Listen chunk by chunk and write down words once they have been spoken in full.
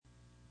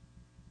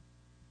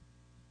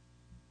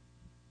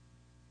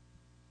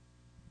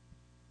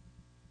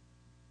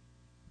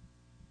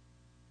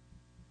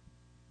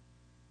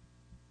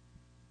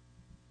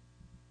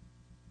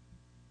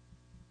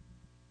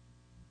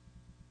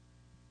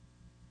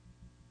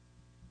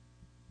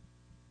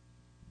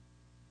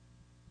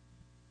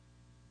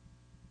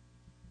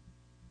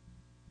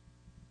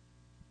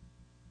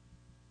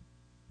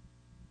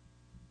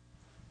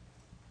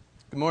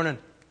Good morning.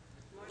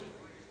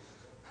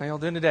 How y'all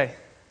doing today?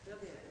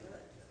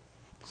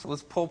 So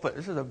this pulpit,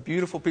 this is a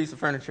beautiful piece of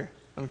furniture.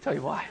 Let me tell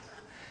you why.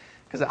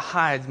 Because it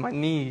hides my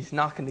knees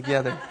knocking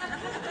together.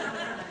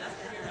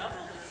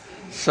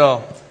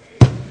 So,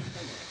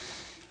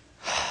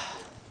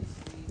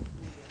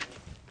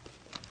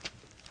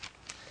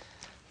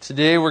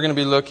 today we're going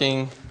to be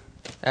looking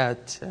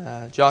at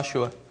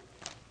Joshua.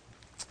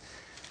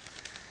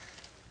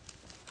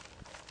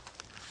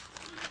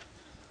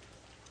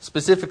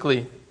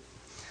 Specifically,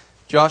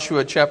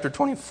 Joshua chapter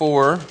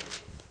 24,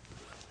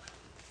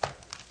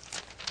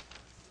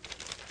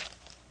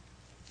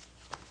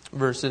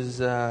 verses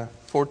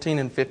 14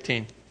 and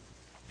 15.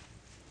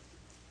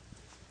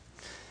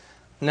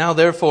 Now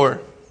therefore,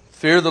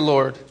 fear the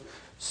Lord,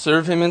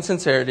 serve Him in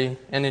sincerity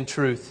and in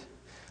truth.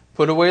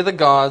 Put away the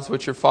gods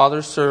which your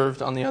fathers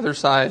served on the other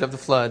side of the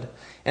flood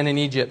and in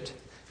Egypt,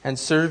 and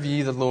serve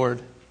ye the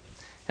Lord.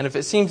 And if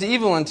it seems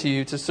evil unto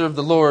you to serve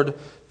the Lord,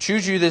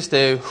 choose you this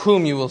day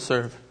whom you will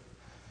serve.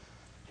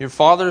 Your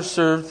fathers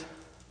served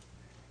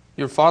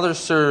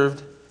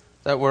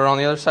that were on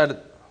the other side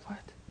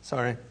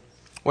of...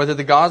 Whether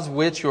the gods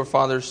which your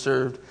fathers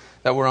served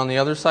that were on the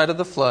other side of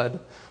the flood,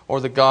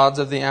 or the gods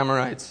of the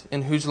Amorites,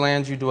 in whose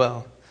land you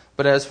dwell.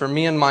 But as for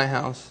me and my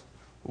house,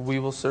 we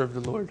will serve the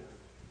Lord.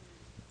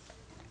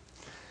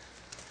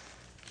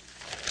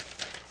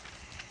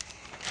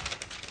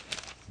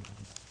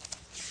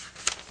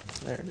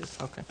 There it is.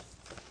 Okay.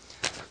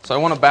 So I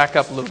want to back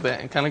up a little bit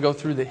and kind of go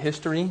through the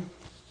history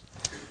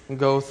and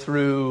go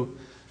through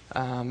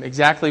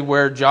exactly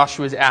where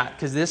Joshua is at.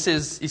 Because this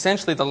is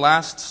essentially the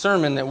last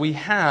sermon that we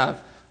have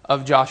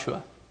of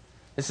Joshua.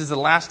 This is the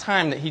last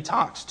time that he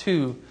talks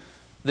to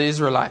the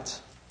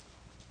Israelites.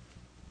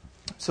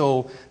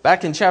 So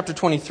back in chapter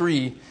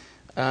 23,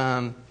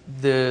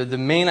 the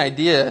main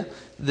idea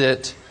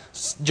that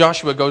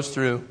Joshua goes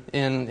through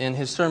in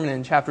his sermon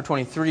in chapter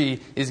 23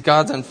 is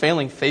God's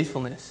unfailing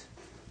faithfulness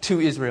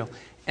to Israel.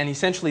 And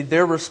essentially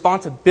their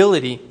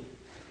responsibility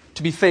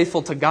to be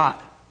faithful to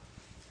God.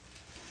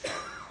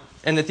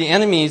 And that the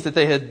enemies that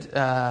they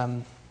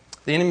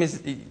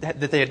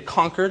had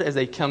conquered as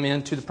they come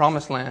into the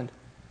promised land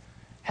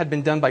had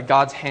been done by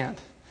God's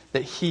hand.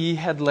 That He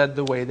had led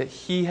the way, that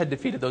He had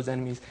defeated those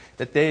enemies,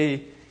 that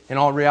they, in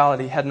all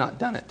reality, had not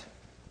done it.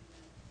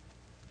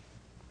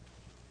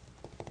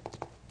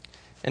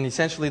 And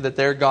essentially that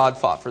their God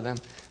fought for them.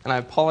 And I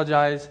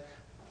apologize,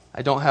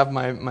 I don't have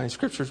my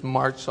scriptures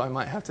marked, so I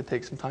might have to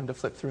take some time to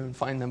flip through and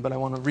find them, but I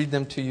want to read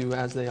them to you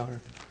as they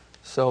are.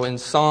 So in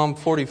Psalm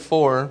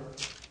 44,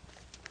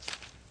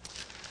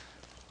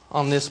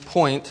 on this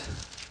point,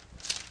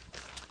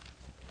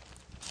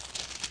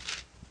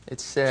 it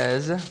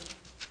says,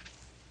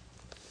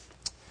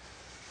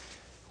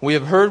 "We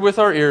have heard with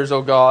our ears,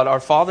 O God, our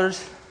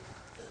fathers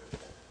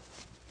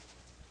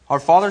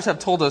have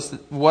told us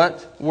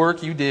what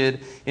work you did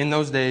in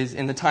those days,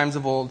 in the times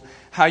of old,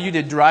 how you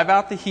did drive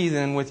out the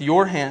heathen with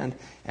your hand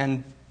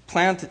and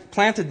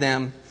planted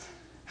them,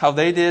 how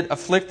they did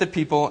afflict the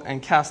people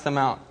and cast them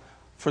out.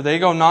 For they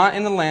go not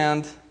in the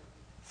land,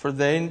 for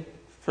they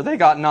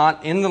got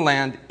not in the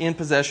land in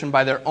possession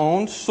by their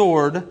own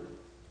sword,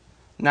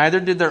 neither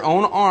did their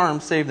own arm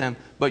save them,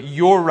 but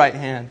your right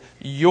hand,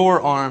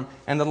 your arm,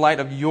 and the light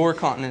of your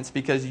countenance,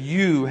 because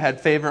you had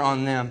favor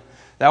on them.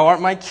 Thou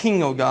art my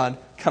king, O God.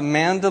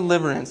 Command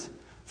deliverance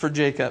for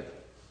Jacob.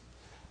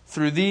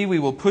 Through thee we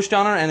will push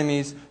down our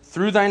enemies.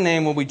 Through thy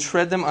name will we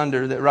tread them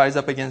under that rise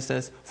up against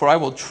us. For I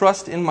will not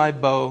trust in my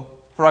bow,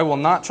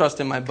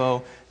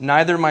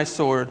 neither my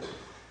sword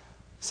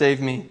save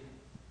me.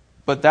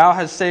 But thou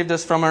hast saved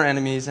us from our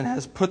enemies and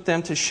hast put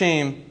them to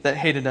shame that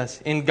hated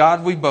us. In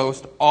God we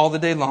boast all the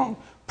day long.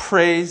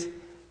 Praise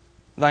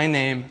thy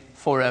name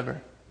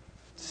forever.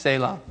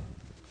 Selah."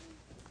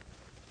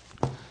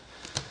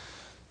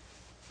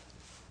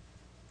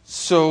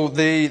 So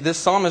this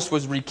psalmist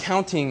was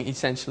recounting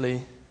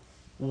essentially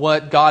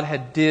what God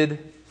had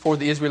did for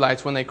the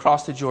Israelites when they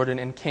crossed the Jordan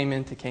and came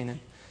into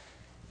Canaan.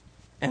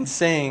 And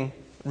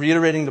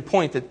reiterating the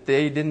point that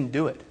they didn't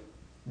do it.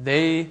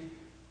 They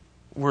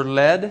were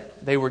led,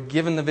 they were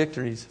given the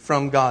victories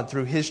from God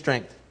through His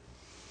strength.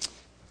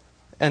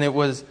 And it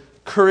was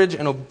courage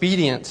and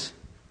obedience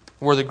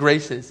were the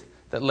graces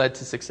that led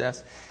to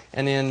success.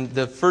 And in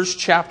the first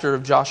chapter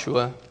of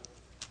Joshua,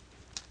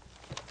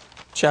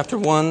 chapter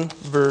 1,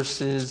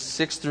 verses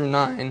 6 through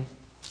 9,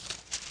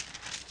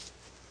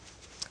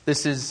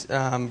 this is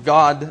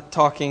God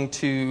talking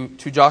to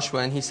Joshua,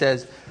 and He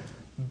says,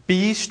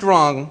 "Be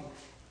strong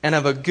and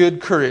of a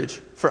good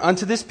courage, for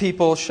unto this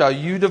people shall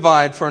you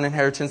divide for an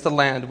inheritance the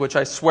land which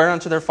I swear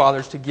unto their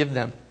fathers to give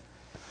them.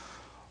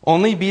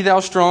 Only be thou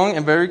strong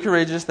and very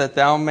courageous, that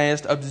thou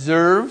mayest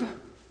observe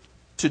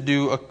to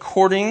do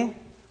according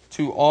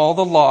to all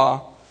the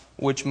law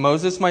which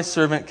Moses my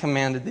servant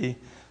commanded thee.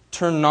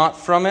 Turn not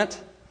from it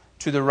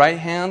to the right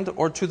hand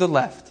or to the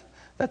left,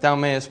 that thou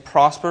mayest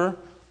prosper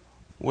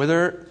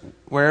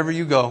wherever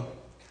you go.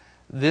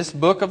 This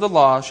book of the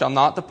law shall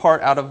not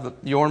depart out of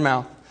your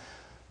mouth,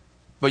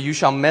 but you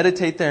shall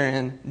meditate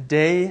therein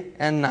day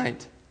and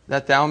night,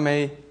 that thou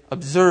may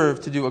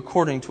observe to do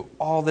according to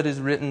all that is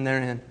written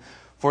therein.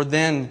 For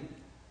then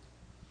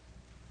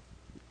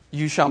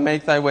you shall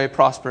make thy way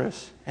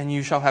prosperous, and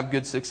you shall have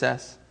good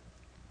success.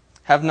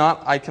 Have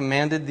not I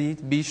commanded thee,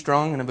 be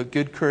strong and of a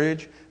good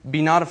courage?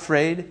 Be not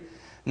afraid,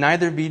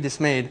 neither be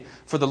dismayed,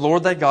 for the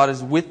Lord thy God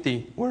is with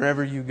thee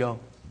wherever you go.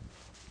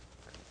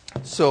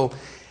 So,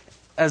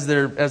 as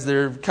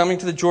they're coming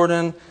to the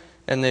Jordan,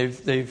 and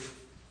they've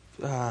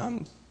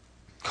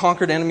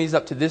conquered enemies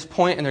up to this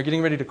point, and they're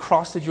getting ready to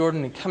cross the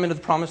Jordan and come into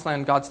the promised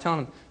land, God's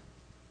telling them,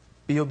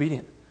 be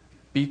obedient,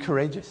 be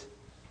courageous,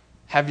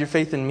 have your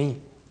faith in me.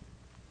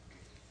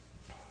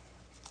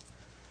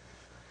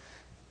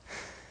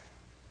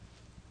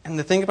 And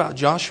the thing about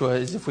Joshua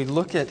is, if we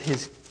look at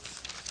his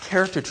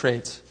character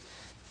traits,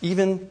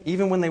 even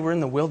when they were in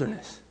the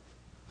wilderness,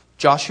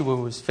 Joshua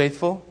was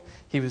faithful,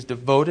 he was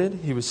devoted,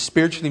 he was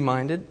spiritually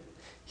minded,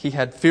 he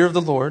had fear of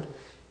the Lord,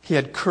 he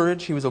had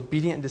courage, he was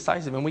obedient and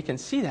decisive. And we can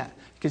see that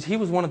because he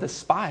was one of the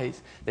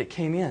spies that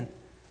came in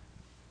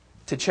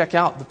to check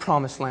out the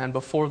promised land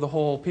before the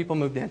whole people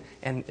moved in.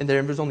 And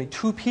there was only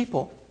 2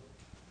 people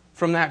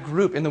from that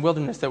group in the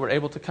wilderness that were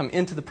able to come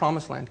into the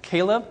promised land,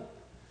 Caleb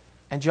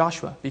and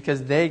Joshua,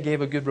 because they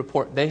gave a good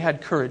report. They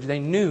had courage. They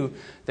knew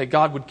that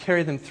God would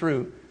carry them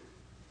through.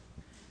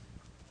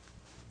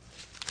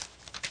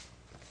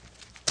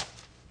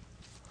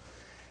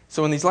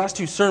 So in these last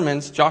 2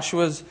 sermons,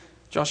 Joshua's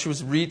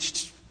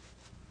reached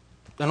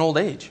an old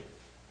age.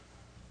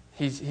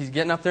 He's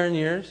getting up there in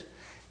years,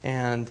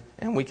 and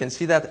we can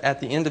see that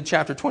at the end of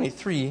chapter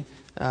 23,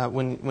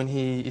 when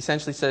he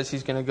essentially says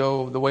he's going to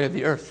go the way of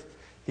the earth.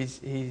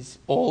 He's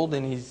old,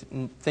 and he's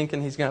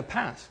thinking he's going to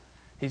pass.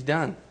 He's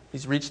done.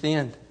 He's reached the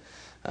end.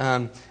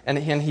 And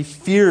he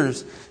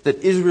fears that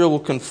Israel will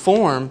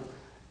conform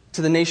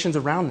to the nations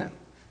around them,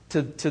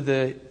 to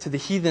the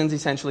heathens,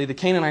 essentially, the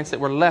Canaanites that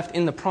were left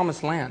in the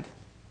promised land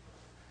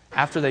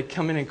after they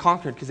come in and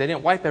conquered, because they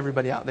didn't wipe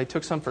everybody out. They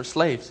took some for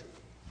slaves.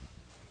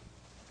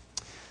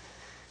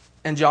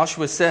 And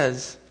Joshua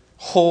says,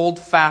 hold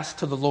fast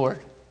to the Lord.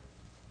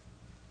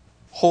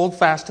 Hold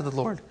fast to the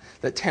Lord.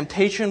 That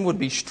temptation would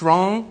be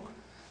strong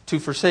to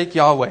forsake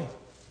Yahweh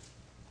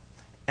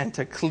and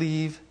to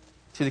cleave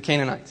to the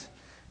Canaanites.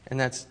 And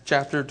that's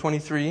chapter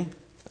 23,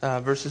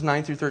 verses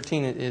 9 through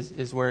 13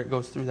 is where it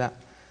goes through that.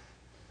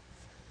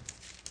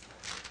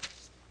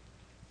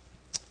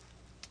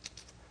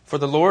 For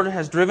the Lord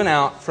has driven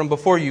out from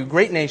before you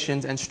great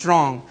nations and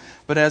strong,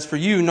 but as for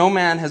you, no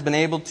man has been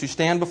able to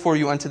stand before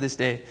you unto this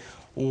day.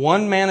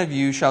 1 man of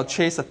you shall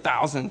chase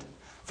 1,000.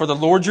 For the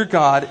Lord your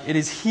God, it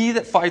is He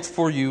that fights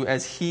for you,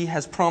 as He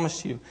has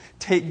promised you.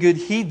 Take good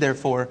heed,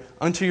 therefore,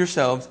 unto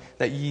yourselves,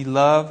 that ye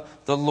love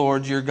the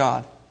Lord your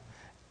God.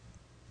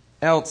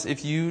 Else,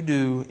 if you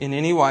do in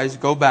any wise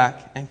go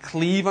back and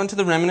cleave unto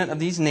the remnant of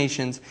these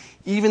nations,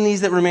 even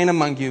these that remain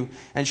among you,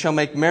 and shall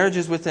make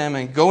marriages with them,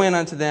 and go in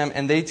unto them,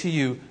 and they to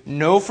you,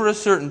 know for a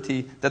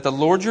certainty that the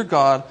Lord your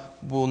God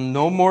will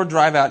no more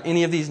drive out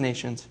any of these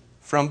nations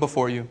from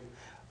before you.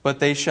 But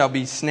they shall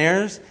be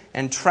snares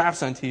and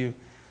traps unto you,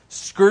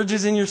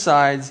 scourges in your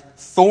sides,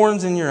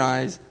 thorns in your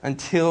eyes,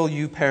 until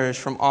you perish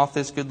from off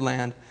this good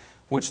land,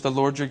 which the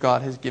Lord your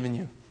God has given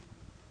you.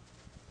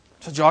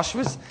 So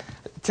Joshua's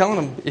telling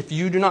them, if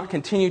you do not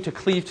continue to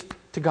cleave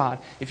to God,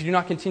 if you do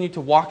not continue to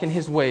walk in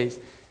His ways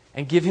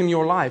and give Him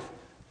your life,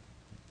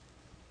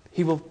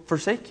 He will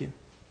forsake you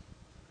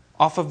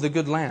off of the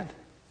good land.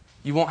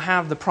 You won't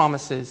have the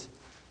promises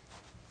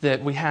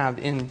that we have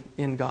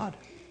in God.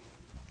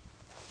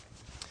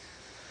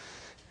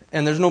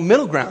 And there's no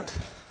middle ground.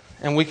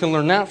 And we can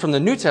learn that from the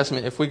New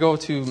Testament. If we go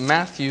to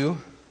Matthew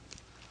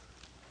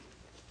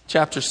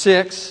chapter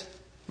 6,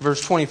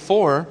 verse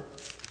 24...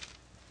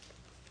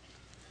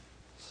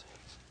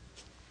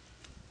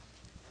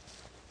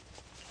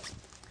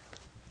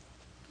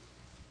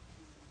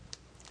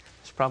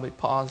 probably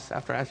pause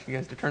after I ask you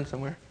guys to turn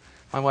somewhere.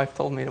 My wife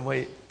told me to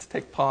wait, to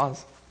take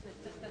pause.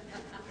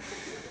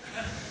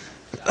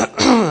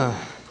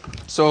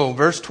 So,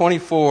 verse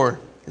 24,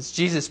 it's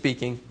Jesus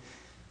speaking.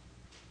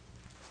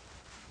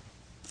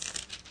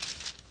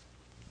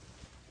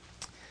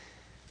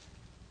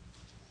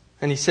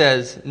 And He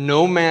says,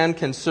 no man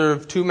can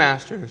serve 2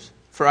 masters,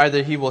 for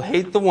either he will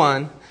hate the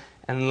one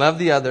and love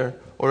the other,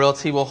 or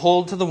else he will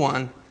hold to the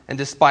one and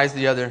despise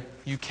the other.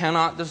 You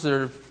cannot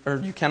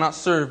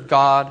serve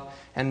God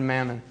and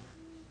mammon.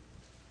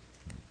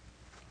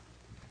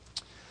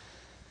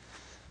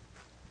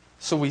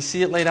 So we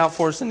see it laid out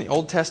for us in the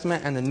Old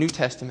Testament and the New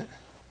Testament,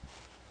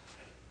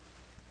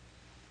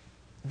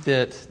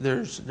 that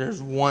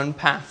there's one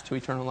path to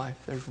eternal life.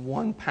 There's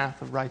one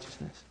path of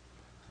righteousness.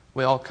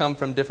 We all come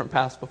from different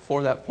paths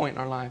before that point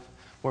in our life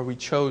where we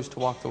chose to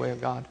walk the way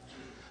of God.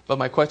 But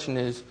my question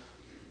is,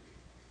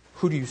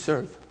 who do you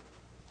serve?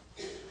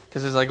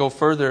 Because as I go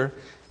further,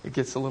 it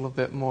gets a little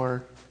bit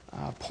more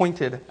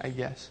pointed, I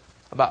guess,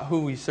 about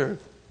who we serve.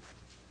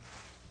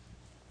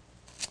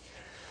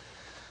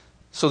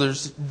 So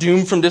there's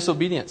doom from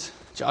disobedience.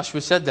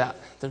 Joshua said that.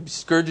 There'll be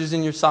scourges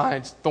in your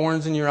sides,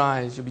 thorns in your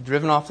eyes. You'll be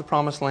driven off the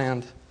promised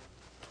land.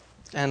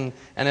 And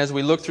as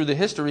we look through the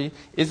history,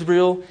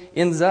 Israel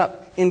ends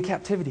up in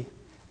captivity.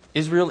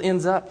 Israel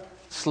ends up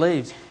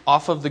slaves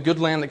off of the good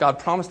land that God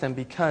promised them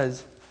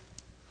because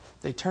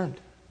they turned.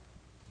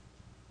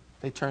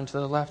 They turned to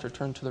the left or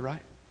turned to the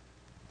right.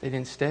 They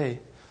didn't stay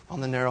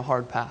on the narrow,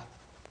 hard path.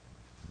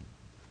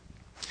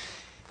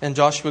 And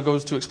Joshua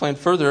goes to explain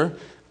further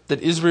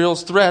that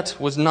Israel's threat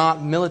was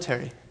not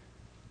military.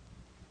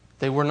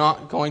 They were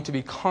not going to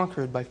be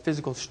conquered by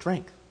physical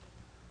strength.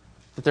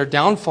 That their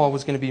downfall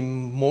was going to be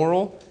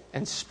moral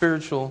and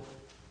spiritual.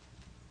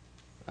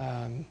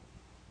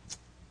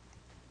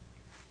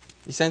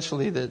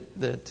 Essentially,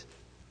 that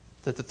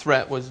the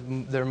threat was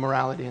their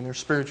morality, and their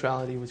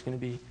spirituality was going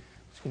to be.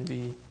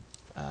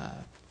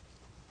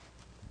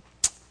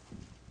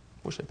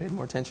 Wish I paid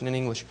more attention in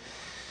English.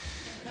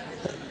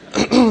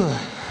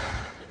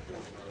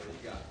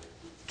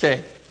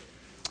 Okay,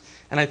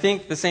 and I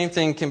think the same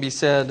thing can be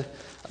said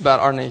about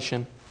our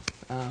nation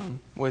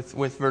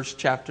with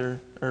chapter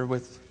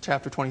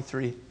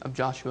 23 of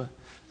Joshua.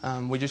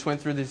 We just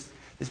went through this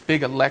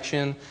big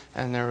election,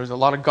 and there was a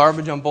lot of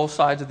garbage on both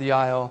sides of the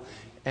aisle,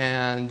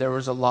 and there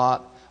was a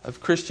lot of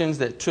Christians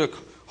that took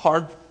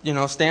hard,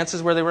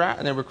 stances where they were at,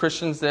 and there were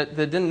Christians that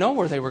didn't know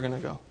where they were going to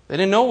go. They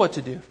didn't know what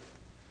to do.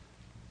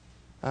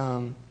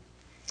 And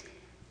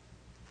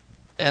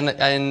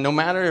no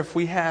matter if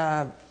we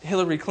have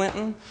Hillary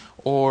Clinton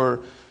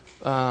or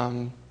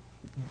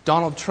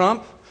Donald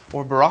Trump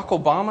or Barack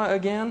Obama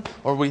again,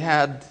 or we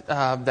had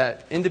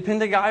that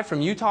independent guy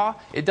from Utah,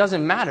 it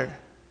doesn't matter,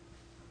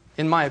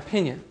 in my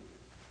opinion,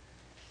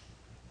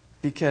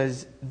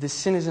 because the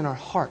sin is in our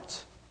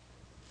hearts.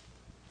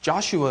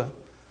 Joshua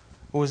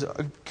was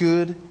a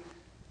good,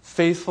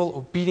 faithful,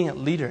 obedient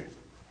leader,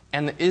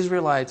 and the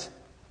Israelites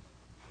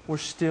were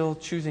still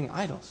choosing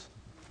idols.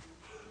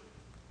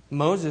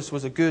 Moses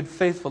was a good,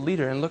 faithful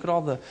leader, and look at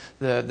all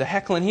the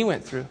heckling he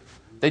went through.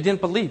 They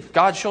didn't believe.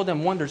 God showed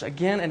them wonders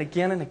again and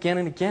again and again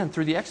and again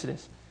through the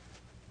Exodus.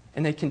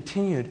 And they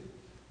continued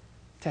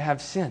to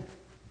have sin.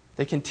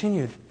 They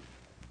continued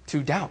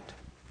to doubt.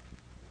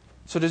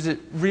 So does it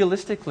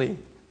realistically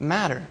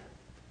matter?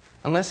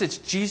 Unless it's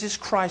Jesus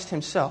Christ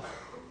Himself,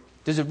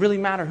 does it really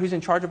matter who's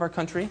in charge of our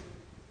country?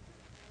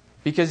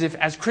 Because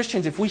as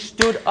Christians, if we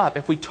stood up,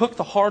 if we took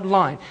the hard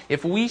line,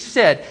 if we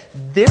said,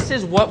 this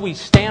is what we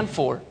stand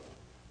for,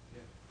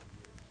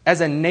 as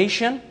a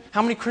nation,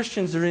 how many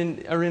Christians are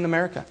in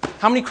America?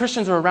 How many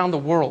Christians are around the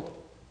world?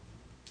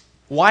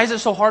 Why is it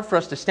so hard for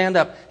us to stand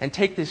up and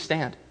take this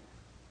stand?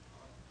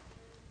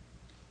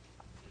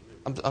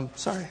 I'm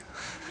sorry.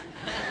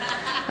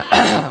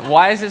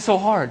 Why is it so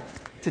hard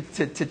to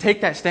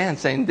take that stand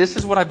saying, this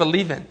is what I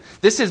believe in?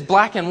 This is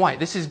black and white.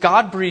 This is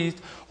God-breathed,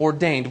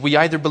 ordained. We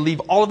either believe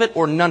all of it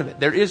or none of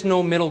it. There is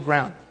no middle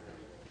ground.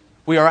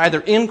 We are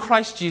either in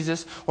Christ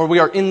Jesus or we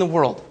are in the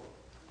world.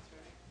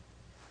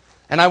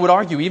 And I would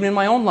argue, even in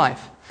my own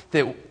life,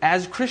 that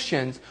as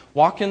Christians,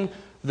 walking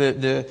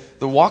the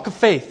walk of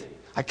faith,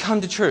 I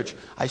come to church,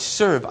 I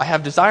serve, I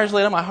have desires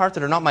laid on my heart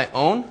that are not my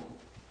own,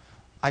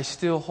 I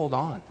still hold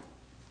on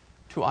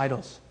to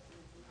idols.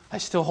 I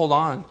still hold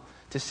on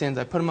to sins.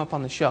 I put them up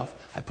on the shelf.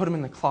 I put them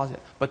in the closet,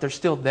 but they're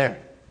still there.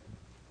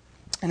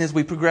 And as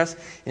we progress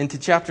into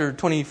chapter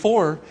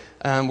 24,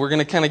 we're going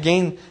to kind of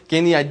gain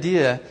the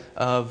idea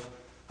of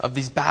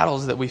these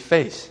battles that we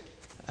face.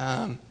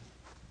 And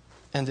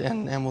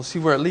we'll see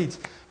where it leads.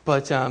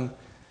 But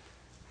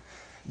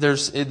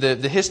there's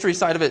the history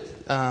side of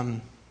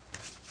it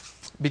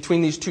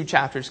between these two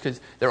chapters,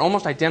 because they're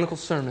almost identical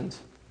sermons.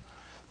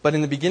 But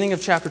in the beginning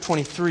of chapter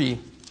 23,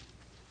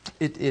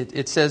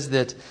 it says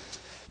that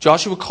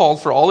Joshua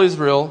called for all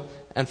Israel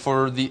and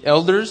for the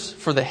elders,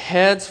 for the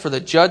heads, for the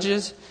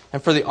judges,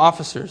 and for the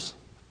officers.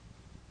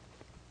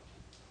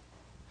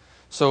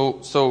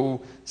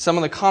 So some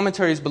of the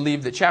commentaries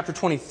believe that chapter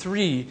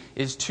 23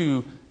 is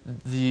to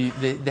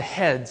the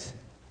heads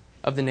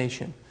of the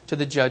nation, to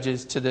the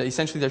judges, to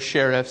essentially their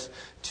sheriffs,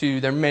 to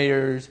their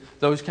mayors,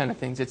 those kind of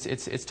things.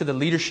 It's to the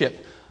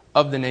leadership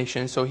of the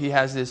nation. So he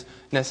has this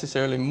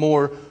necessarily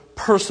more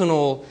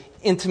personal,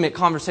 intimate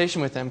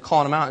conversation with them,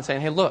 calling them out and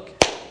saying, hey, look,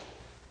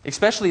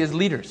 especially as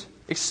leaders,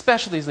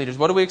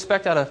 what do we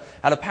expect out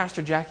of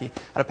Pastor Jackie,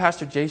 out of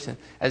Pastor Jason?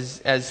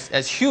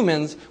 As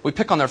humans, we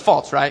pick on their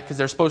faults, right? Because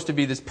they're supposed to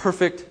be this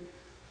perfect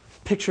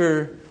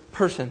picture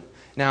person.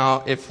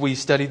 Now, if we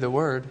study the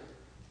Word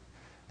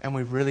and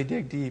we really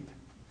dig deep,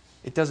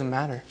 it doesn't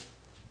matter.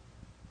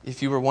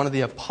 If you were one of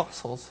the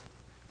apostles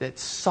that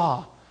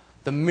saw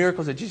the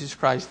miracles that Jesus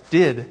Christ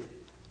did,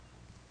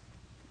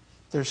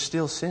 there's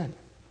still sin.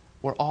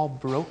 We're all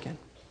broken.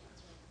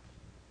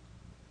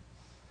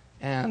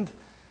 And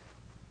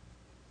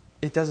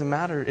it doesn't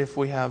matter if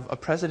we have a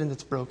president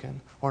that's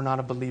broken or not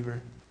a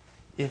believer.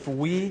 If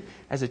we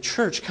as a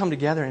church come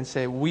together and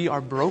say, we are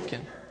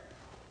broken,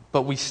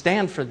 but we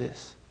stand for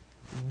this.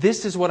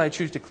 This is what I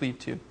choose to cleave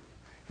to.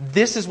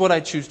 This is what I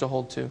choose to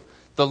hold to.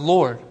 The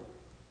Lord.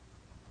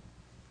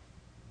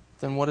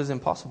 Then what is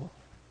impossible?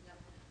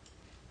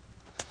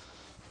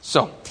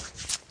 So,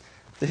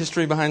 the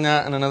history behind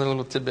that and another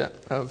little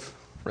tidbit of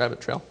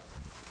rabbit trail.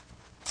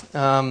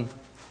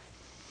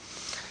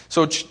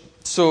 So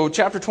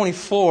chapter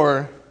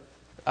 24,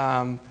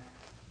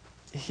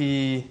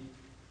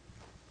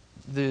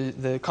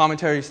 the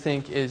commentaries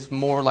think is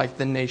more like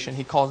the nation.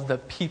 He calls the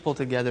people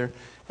together,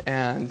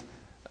 and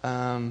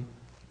that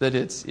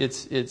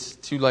it's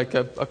to like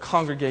a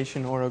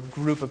congregation or a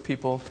group of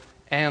people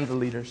and the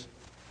leaders.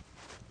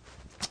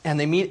 And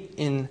they meet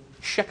in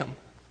Shechem.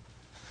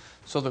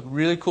 So the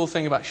really cool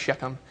thing about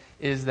Shechem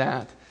is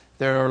that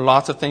there are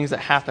lots of things that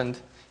happened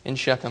in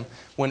Shechem.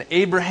 When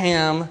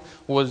Abraham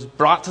was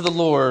brought to the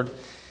Lord,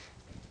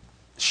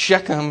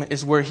 Shechem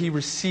is where he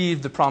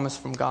received the promise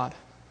from God.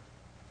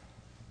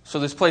 So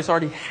this place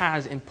already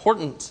has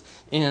importance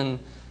in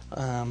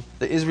the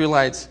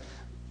Israelites'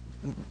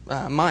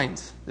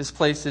 minds. This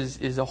place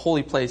is a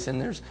holy place,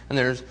 and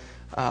there's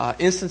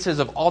instances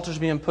of altars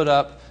being put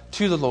up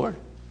to the Lord,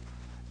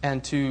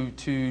 and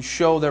to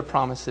show their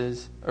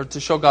promises, or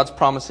to show God's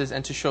promises,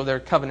 and to show their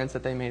covenants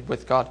that they made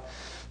with God.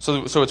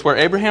 So it's where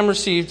Abraham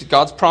received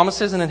God's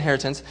promises and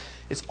inheritance.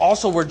 It's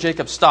also where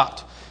Jacob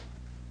stopped,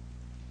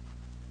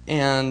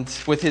 and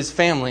with his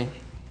family.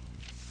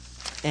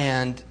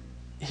 And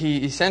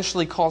he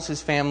essentially calls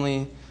his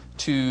family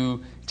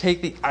to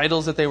take the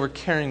idols that they were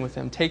carrying with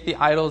them, take the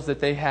idols that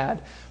they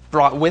had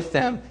brought with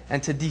them,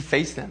 and to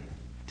deface them,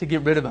 to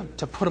get rid of them,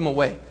 to put them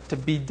away, to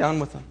be done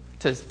with them,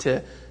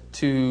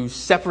 to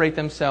separate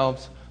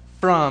themselves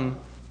from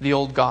the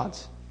old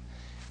gods.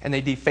 And they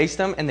defaced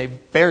them, and they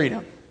buried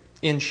them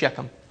in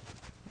Shechem.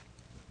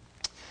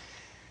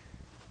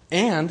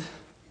 And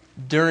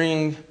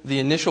during the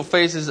initial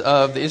phases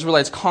of the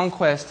Israelites'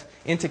 conquest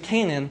into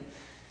Canaan,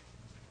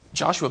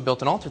 Joshua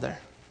built an altar there.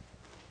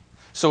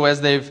 So as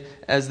they've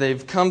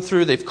come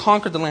through, they've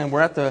conquered the land.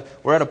 We're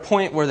at a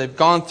point where they've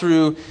gone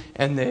through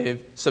and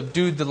they've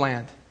subdued the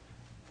land.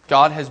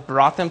 God has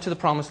brought them to the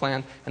promised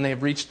land, and they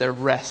have reached their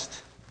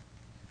rest.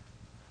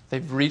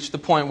 They've reached the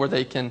point where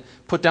they can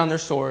put down their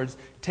swords,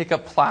 take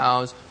up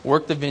plows,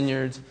 work the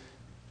vineyards,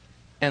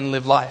 and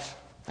live life,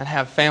 and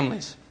have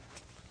families.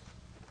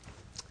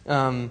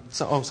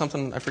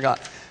 Something I forgot.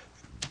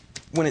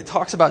 When it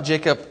talks about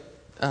Jacob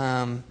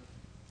and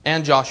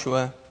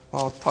Joshua,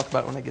 well, I'll talk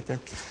about it when I get there.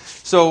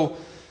 So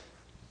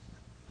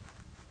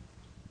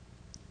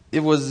it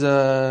was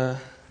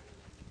on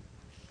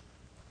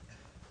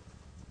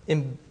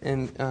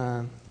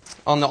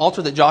the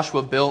altar that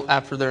Joshua built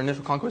after their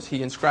initial conquest,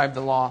 he inscribed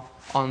the law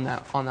on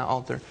that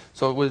altar.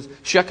 So it was,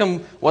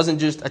 Shechem wasn't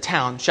just a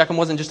town. Shechem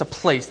wasn't just a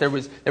place. There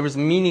was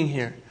meaning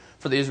here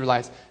for the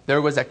Israelites. There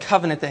was a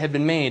covenant that had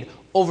been made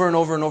over and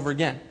over and over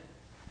again.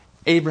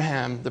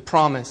 Abraham, the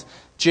promise.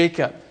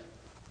 Jacob,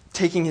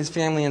 taking his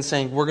family and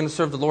saying, we're going to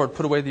serve the Lord.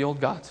 Put away the old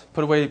gods.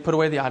 Put away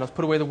the idols.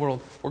 Put away the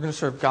world. We're going to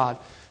serve God.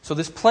 So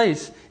this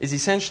place is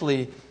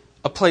essentially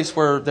a place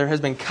where there has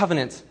been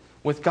covenants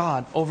with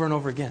God over and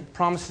over again.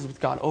 Promises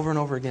with God over and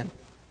over again.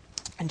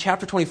 In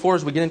chapter 24,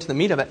 as we get into the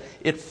meat of it,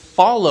 it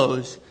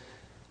follows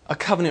a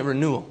covenant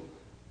renewal.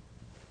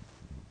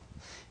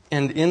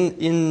 And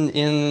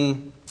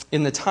in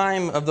the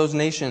time of those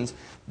nations,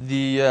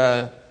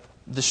 the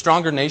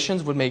stronger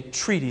nations would make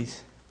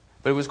treaties,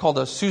 but it was called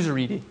a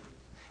suzerainty.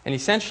 And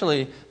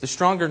essentially, the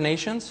stronger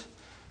nations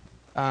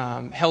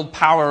held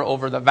power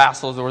over the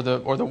vassals or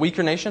the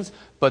weaker nations,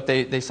 but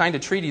they signed a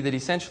treaty that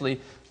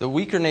essentially the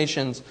weaker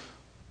nations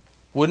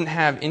wouldn't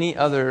have any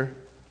other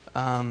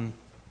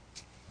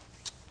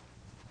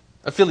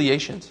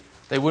affiliations.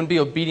 They wouldn't be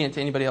obedient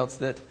to anybody else.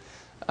 That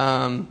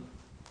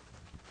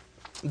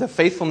the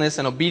faithfulness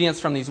and obedience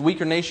from these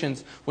weaker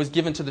nations was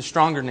given to the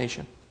stronger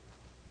nation.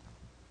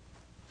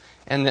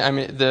 And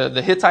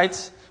the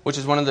Hittites, which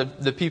is one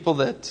of the people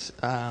that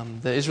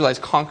the Israelites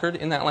conquered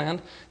in that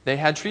land, they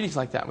had treaties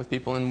like that with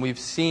people, and we've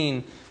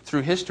seen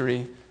through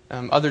history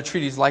other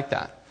treaties like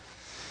that.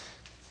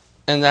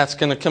 And that's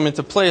going to come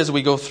into play as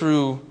we go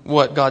through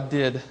what God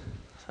did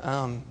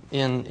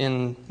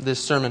in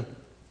this sermon.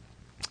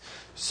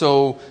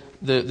 So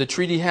the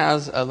treaty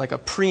has like a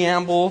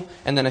preamble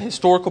and then a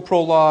historical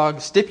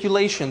prologue,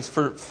 stipulations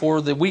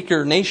for the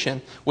weaker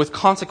nation with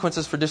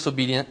consequences for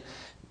disobedience,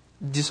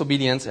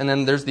 and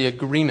then there's the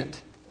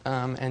agreement.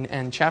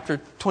 And chapter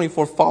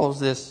 24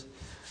 follows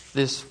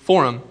this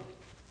forum.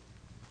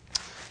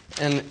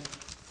 And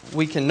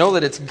we can know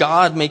that it's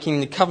God making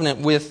the covenant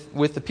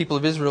with the people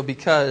of Israel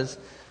because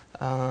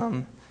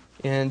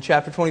in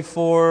chapter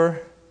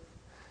 24,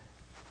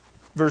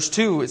 verse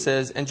 2, it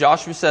says, "And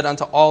Joshua said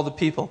unto all the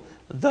people,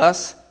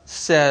 Thus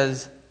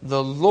says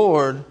the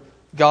Lord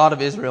God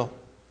of Israel."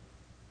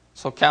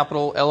 So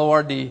capital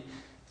Lord,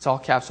 it's all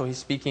caps. So he's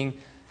speaking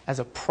as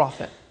a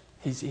prophet.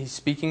 He's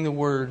speaking the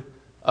word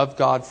of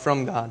God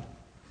from God.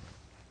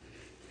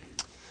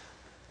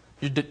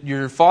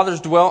 Your fathers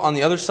dwelt on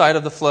the other side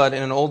of the flood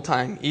in an old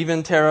time,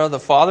 even Terah, the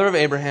father of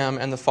Abraham,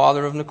 and the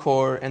father of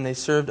Nachor, and they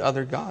served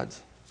other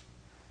gods.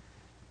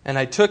 And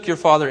I took your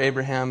father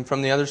Abraham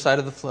from the other side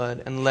of the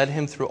flood, and led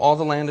him through all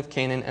the land of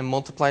Canaan, and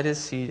multiplied his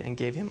seed, and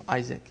gave him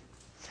Isaac.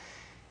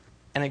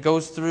 And it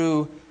goes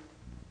through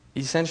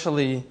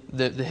essentially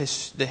the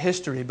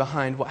history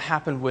behind what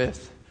happened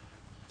with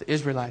the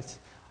Israelites.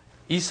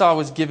 Esau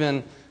was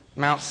given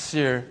Mount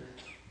Seir,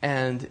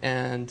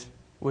 and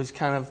was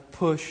kind of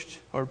pushed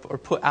or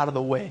put out of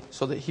the way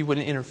so that he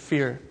wouldn't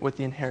interfere with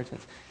the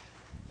inheritance.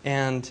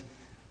 And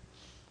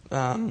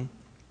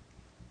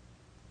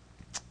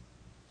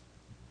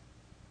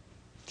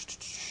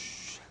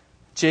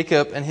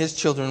Jacob and his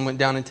children went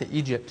down into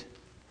Egypt.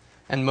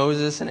 And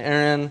Moses and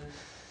Aaron,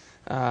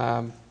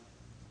 and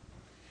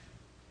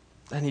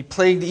he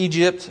plagued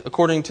Egypt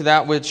according to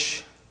that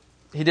which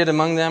he did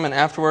among them, and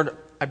afterward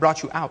I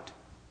brought you out.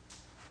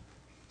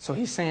 So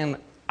he's saying,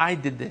 I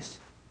did this.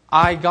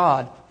 I,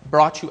 God,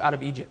 brought you out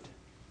of Egypt.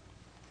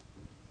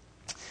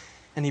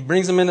 And he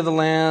brings them into the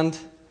land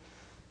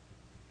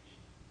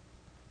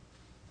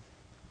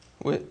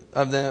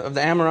of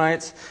the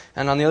Amorites,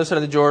 and on the other side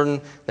of the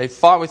Jordan, they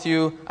fought with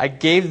you. I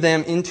gave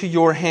them into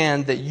your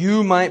hand that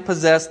you might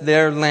possess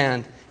their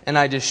land, and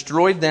I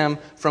destroyed them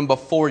from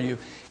before you.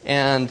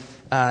 And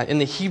in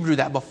the Hebrew,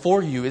 that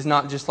before you is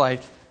not just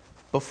like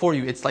before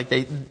you. It's like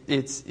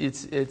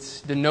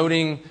it's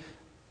denoting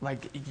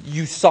like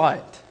you saw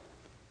it.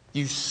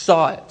 You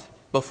saw it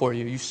before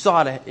you. You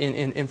saw it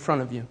in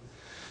front of you.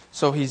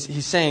 So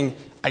he's saying,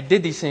 I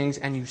did these things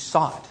and you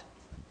saw it.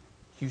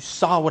 You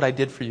saw what I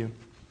did for you.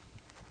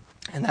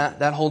 And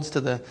that holds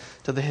to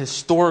the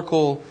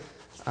historical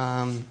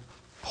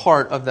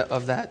part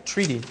of that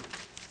treaty.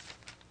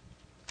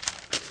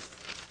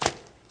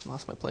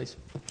 Lost my place.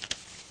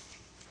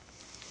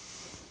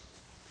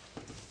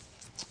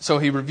 So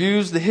he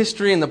reviews the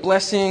history and the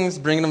blessings,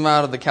 bringing them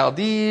out of the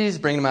Chaldees,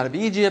 bringing them out of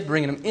Egypt,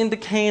 bringing them into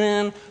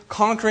Canaan,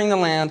 conquering the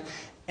land,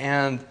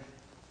 and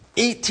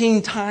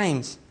 18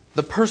 times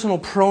the personal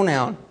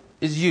pronoun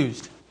is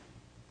used.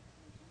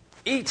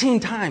 18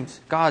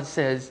 times God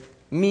says,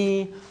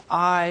 me,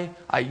 I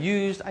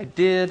used, I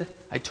did,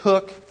 I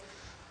took.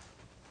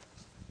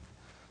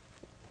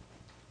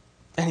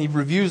 And he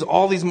reviews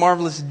all these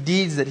marvelous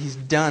deeds that he's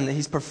done, that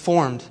he's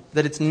performed,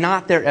 that it's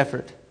not their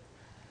effort,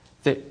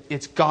 that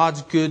it's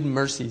God's good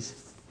mercies.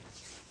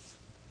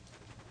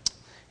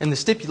 And the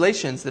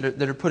stipulations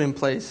that are put in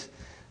place,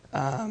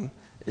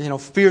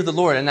 fear the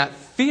Lord. And that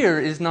fear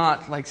is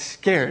not like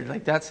scared.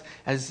 Like that's,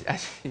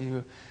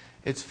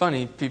 it's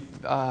funny,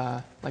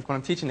 like when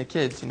I'm teaching the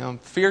kids,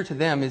 fear to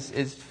them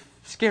is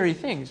scary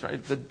things,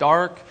 right? The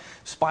dark,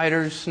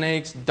 spiders,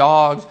 snakes,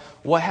 dogs,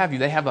 what have you.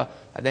 They have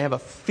a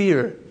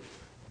fear.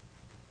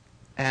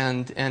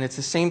 And it's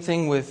the same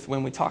thing with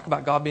when we talk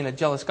about God being a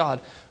jealous God.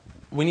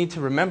 We need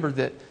to remember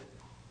that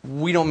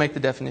we don't make the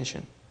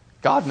definition.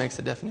 God makes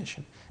the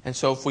definition. And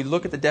so if we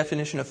look at the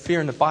definition of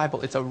fear in the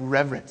Bible, it's a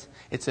reverence.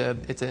 It's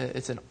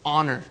an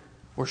honor.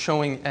 We're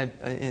showing,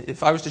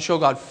 if I was to show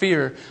God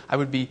fear, I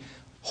would be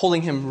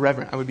holding Him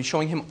reverent. I would be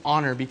showing Him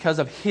honor because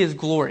of His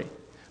glory,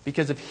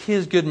 because of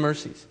His good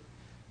mercies.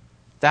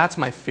 That's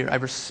my fear. I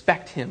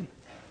respect Him.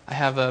 I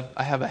have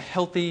a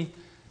healthy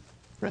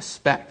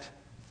respect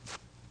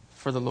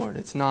for the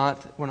Lord.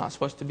 We're not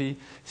supposed to be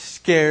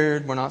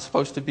scared. We're not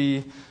supposed to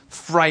be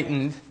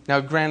frightened.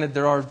 Now, granted,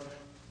 there are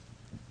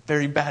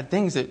very bad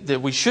things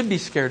that we should be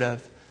scared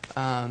of.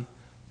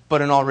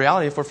 But in all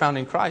reality, if we're found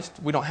in Christ,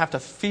 we don't have to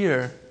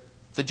fear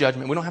the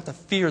judgment. We don't have to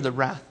fear the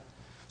wrath.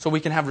 So we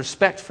can have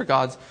respect for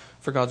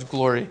God's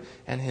glory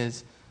and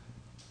His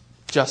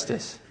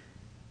justice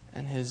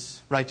and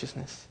His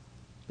righteousness.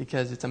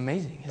 Because it's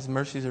amazing. His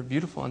mercies are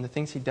beautiful and the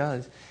things He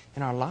does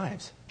in our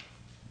lives.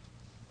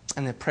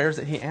 And the prayers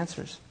that He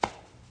answers.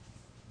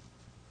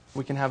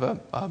 We can have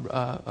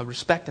a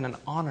respect and an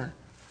honor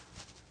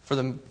for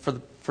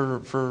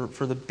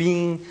the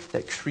being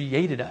that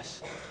created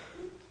us.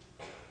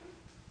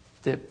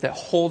 That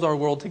holds our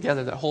world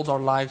together, that holds our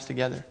lives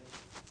together.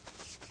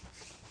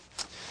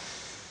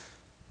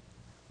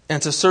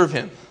 And to serve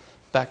Him.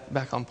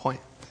 Back on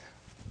point.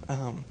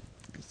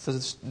 So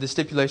the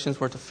stipulations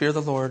were to fear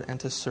the Lord and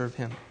to serve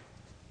Him.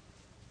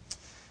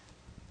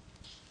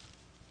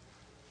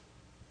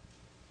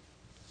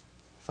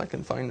 If I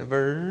can find the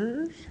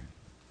verse.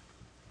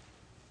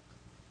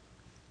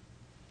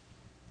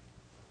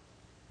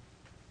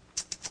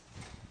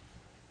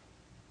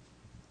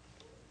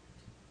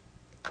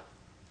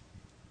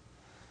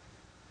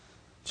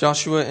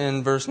 Joshua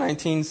in verse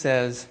 19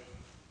 says,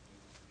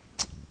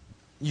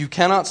 you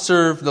cannot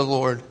serve the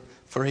Lord,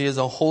 for He is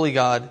a holy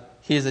God.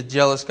 He is a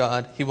jealous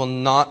God. He will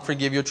not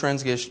forgive your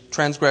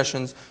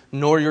transgressions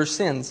nor your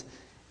sins.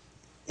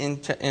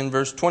 In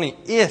verse 20,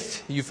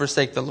 if you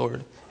forsake the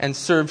Lord and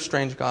serve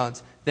strange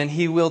gods, then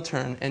He will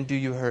turn and do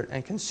you hurt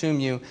and consume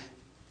you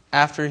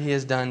after He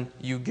has done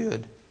you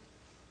good.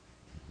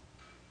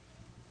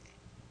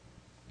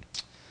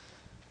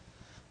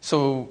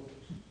 So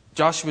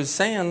Joshua is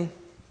saying,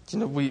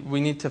 we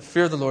need to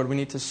fear the Lord. We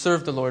need to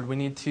serve the Lord. We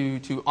need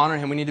to honor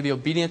Him. We need to be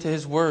obedient to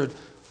His word,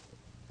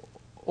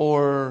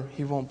 or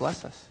He won't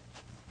bless us.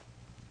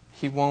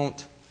 He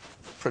won't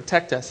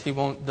protect us. He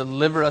won't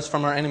deliver us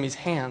from our enemies'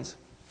 hands.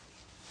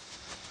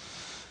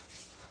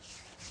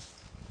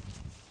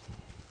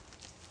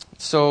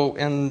 So,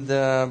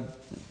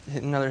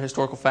 another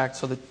historical fact.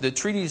 So, the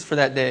treaties for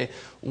that day,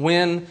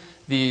 when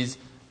these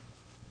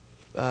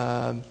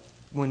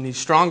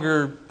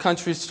stronger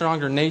countries,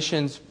 stronger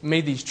nations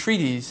made these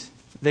treaties,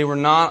 They were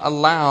not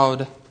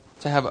allowed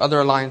to have other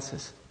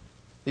alliances.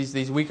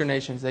 These weaker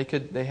nations, they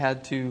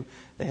had to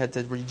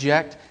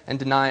reject and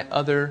deny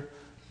other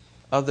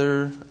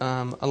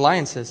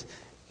alliances.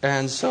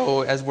 And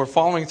so as we're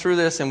following through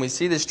this and we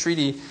see this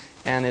treaty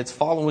and it's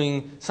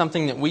following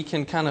something that we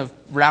can kind of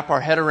wrap our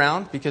head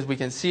around because we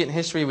can see it in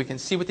history, we can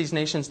see what these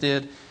nations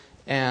did,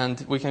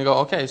 and we can go,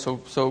 okay,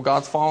 so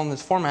God's following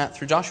this format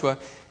through Joshua,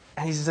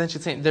 and he's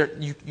essentially saying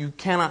you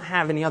cannot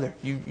have any other.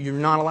 You're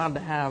not allowed to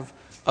have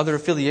other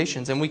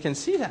affiliations. And we can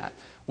see that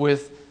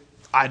with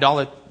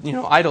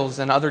idols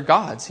and other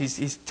gods.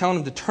 He's telling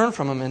them to turn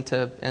from them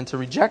and to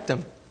reject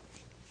them.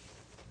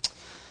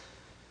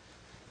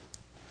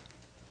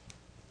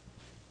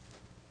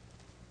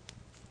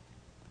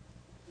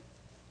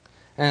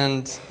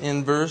 And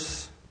in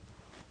verse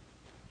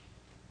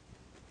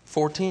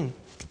 14,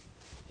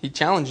 he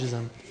challenges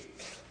them.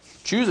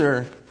 Choose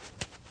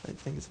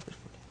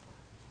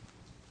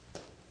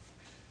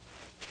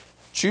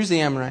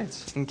the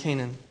Amorites in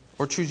Canaan,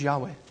 or choose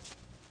Yahweh.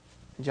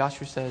 And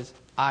Joshua says,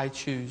 I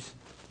choose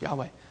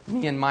Yahweh,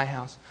 me and my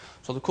house.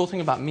 So the cool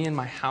thing about me and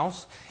my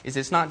house is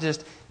it's not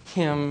just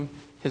him,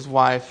 his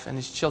wife, and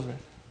his children.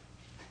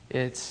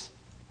 It's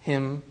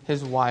him,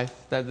 his wife.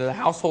 The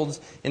households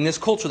in this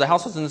culture,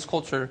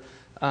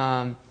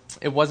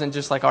 it wasn't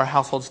just like our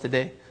households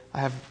today. I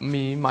have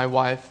me, my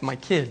wife, my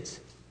kids.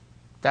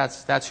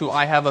 That's who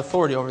I have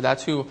authority over.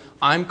 That's who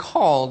I'm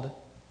called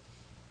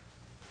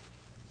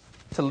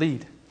to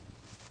lead,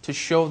 to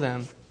show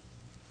them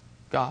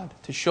God,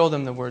 to show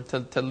them the Word,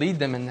 to lead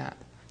them in that,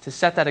 to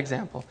set that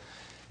example.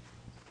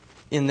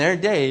 In their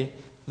day,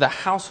 the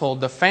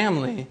household, the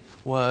family,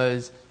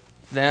 was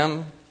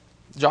them,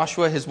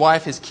 Joshua, his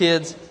wife, his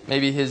kids,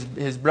 maybe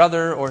his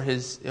brother or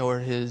his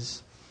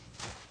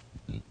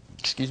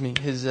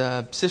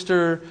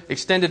sister,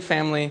 extended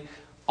family,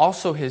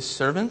 also his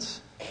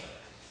servants,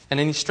 and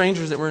any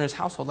strangers that were in his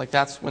household. Like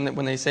that's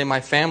when they say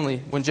my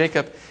family. When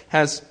Jacob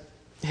has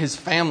his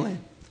family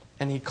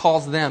and he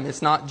calls them,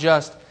 it's not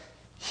just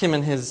him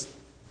and his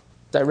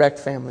direct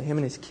family, him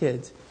and his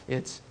kids.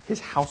 It's his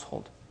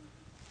household,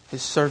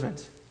 his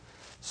servants.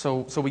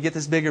 So we get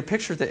this bigger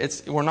picture that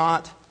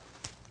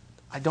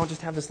I don't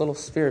just have this little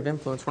sphere of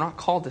influence. We're not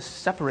called to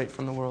separate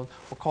from the world.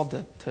 We're called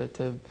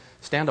to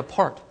stand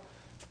apart.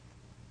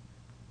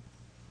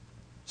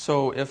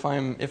 So if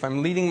I'm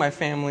leading my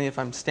family, if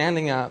I'm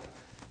standing up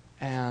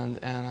and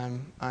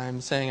I'm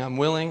saying I'm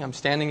willing, I'm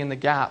standing in the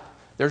gap,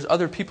 there's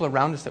other people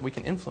around us that we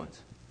can influence.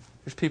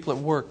 There's people at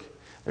work.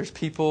 There's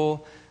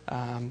people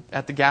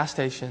at the gas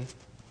station.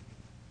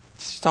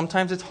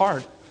 Sometimes it's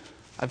hard.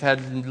 I've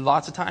had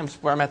lots of times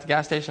where I'm at the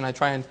gas station, I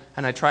try and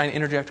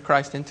interject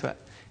Christ into it.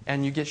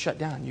 And you get shut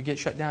down.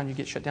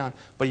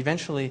 But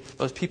eventually,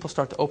 those people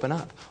start to open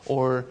up,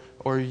 or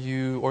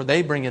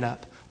they bring it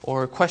up,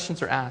 or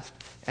questions are asked,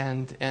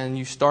 and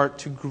you start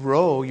to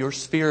grow your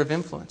sphere of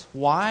influence.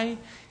 Why?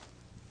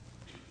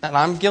 And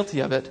I'm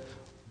guilty of it.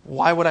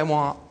 Why would I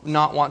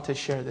not want to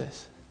share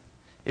this?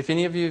 If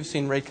any of you have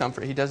seen Ray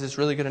Comfort, he does this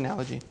really good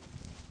analogy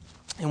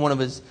in one of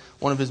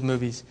his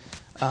movies.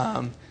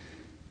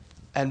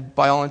 And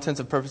by all intents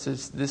and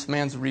purposes, this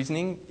man's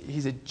reasoning,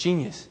 he's a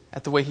genius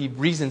at the way he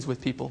reasons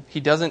with people.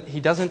 He doesn't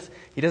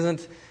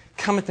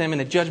come at them in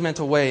a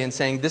judgmental way and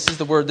saying, this is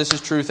the word, this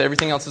is truth,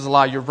 everything else is a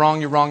lie, you're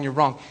wrong, you're wrong, you're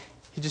wrong.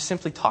 He just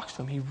simply talks to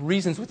them. He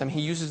reasons with them.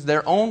 He uses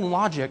their own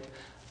logic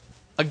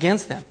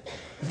against them.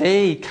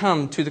 They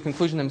come to the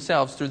conclusion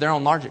themselves through their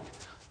own logic.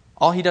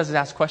 All he does is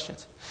ask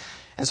questions.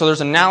 And so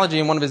there's an analogy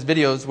in one of his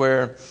videos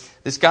where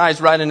this guy's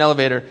riding an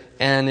elevator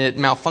and it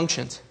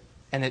malfunctions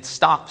and it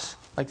stops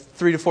like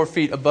 3 to 4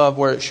 feet above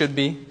where it should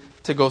be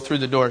to go through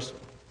the doors.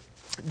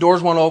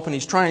 Doors won't open.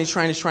 He's trying. He's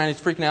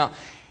freaking out.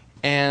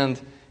 And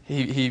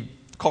he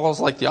calls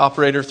like the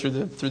operator through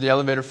the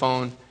elevator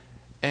phone.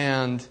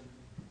 And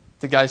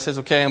the guy says,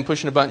 okay, I'm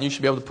pushing a button. You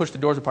should be able to push the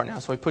doors apart now.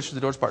 So he pushes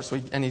the doors apart.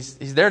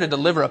 He's there to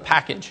deliver a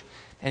package.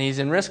 And he's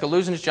in risk of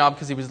losing his job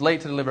because he was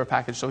late to deliver a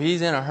package. So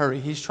he's in a hurry.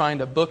 He's trying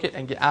to book it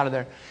and get out of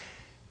there.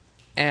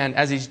 And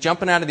as he's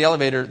jumping out of the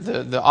elevator,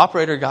 the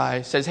operator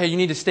guy says, hey, you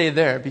need to stay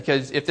there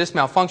because if this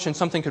malfunctions,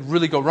 something could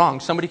really go wrong.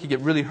 Somebody could get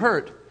really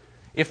hurt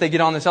if they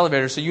get on this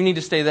elevator. So you need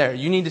to stay there.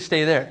 You need to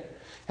stay there.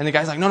 And the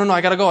guy's like, no,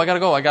 I got to go. I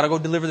got to go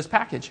deliver this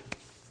package.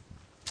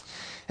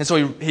 And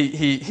so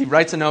he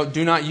writes a note,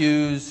 do not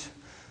use.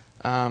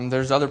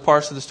 There's other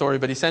parts of the story,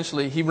 but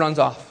essentially he runs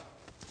off.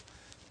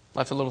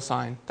 Left a little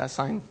sign. That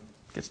sign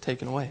gets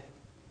taken away.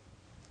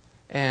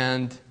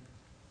 And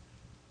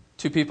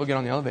 2 people get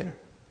on the elevator.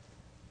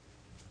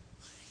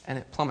 And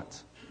it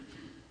plummets.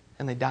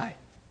 And they die.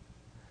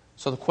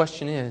 So the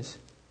question is,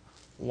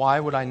 why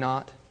would I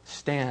not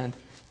stand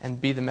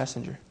and be the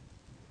messenger?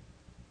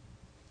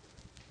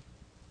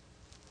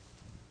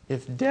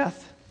 If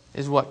death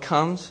is what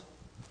comes,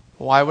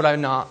 why would I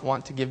not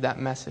want to give that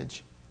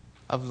message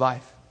of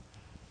life?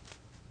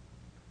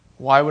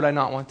 Why would I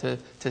not want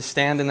to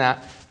stand in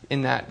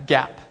that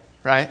gap,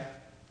 right?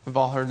 We've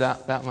all heard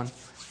that one.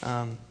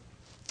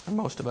 Or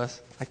most of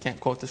us. I can't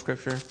quote the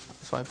scripture,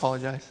 so I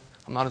apologize.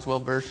 I'm not as well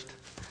versed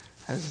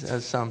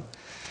as some.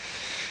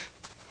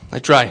 I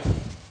try.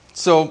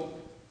 So,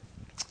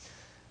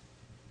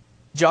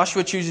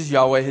 Joshua chooses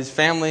Yahweh. His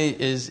family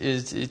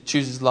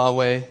chooses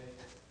Yahweh.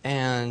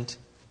 And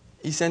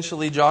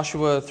essentially,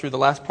 Joshua, through the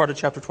last part of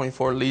chapter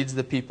 24, leads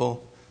the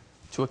people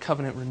to a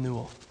covenant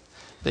renewal.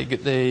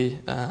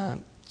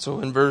 So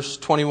in verse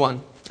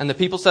 21, and the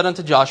people said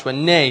unto Joshua,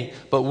 Nay,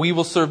 but we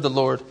will serve the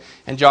Lord.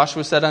 And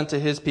Joshua said unto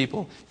his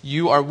people,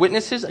 You are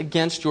witnesses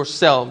against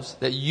yourselves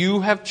that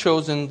you have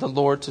chosen the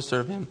Lord to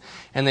serve him.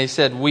 And they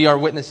said, We are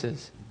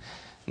witnesses.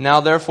 Now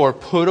therefore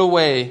put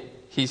away,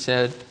 he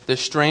said, the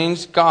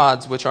strange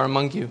gods which are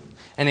among you,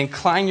 and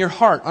incline your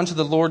heart unto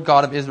the Lord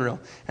God of Israel.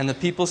 And the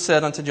people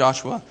said unto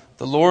Joshua,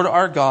 The Lord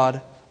our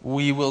God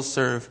we will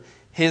serve.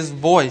 His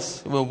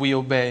voice will we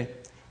obey.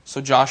 So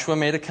Joshua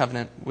made a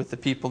covenant with the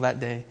people that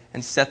day,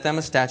 and set them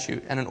a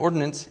statute and an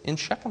ordinance in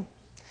Shechem.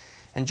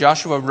 And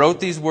Joshua wrote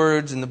these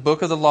words in the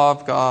book of the law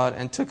of God,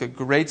 and took a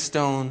great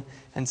stone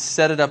and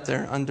set it up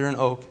there under an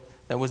oak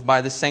that was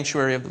by the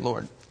sanctuary of the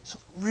Lord. So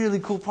really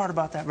cool part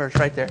about that verse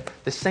right there.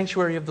 The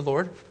sanctuary of the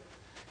Lord.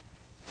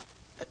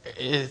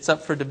 It's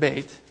up for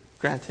debate,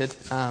 granted.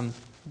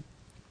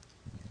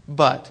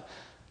 But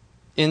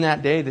in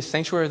that day, the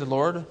sanctuary of the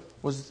Lord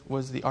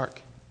was the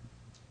ark.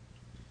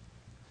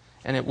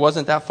 And it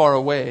wasn't that far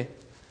away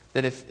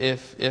that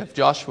if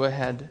Joshua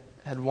had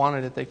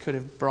wanted it, they could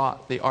have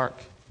brought the ark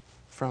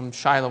from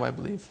Shiloh, I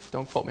believe.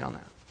 Don't quote me on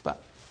that.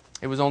 But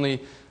it was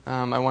only,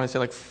 I want to say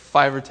like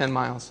 5 or 10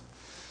 miles.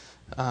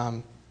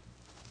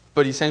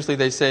 But essentially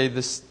they say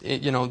this,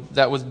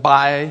 that was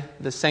by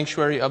the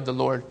sanctuary of the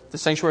Lord. The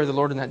sanctuary of the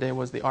Lord in that day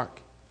was the ark.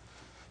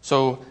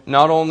 So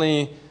not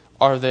only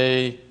are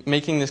they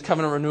making this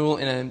covenant renewal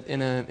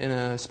in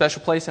a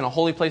special place, in a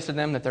holy place to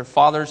them that their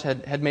fathers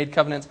had made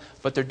covenants,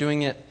 but they're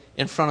doing it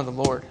in front of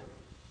the Lord.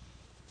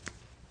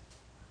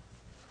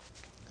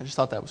 I just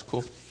thought that was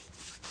cool.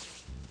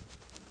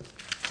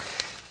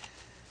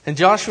 And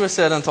Joshua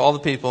said unto all the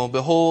people,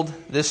 Behold,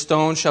 this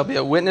stone shall be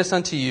a witness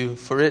unto you,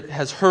 for it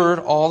has heard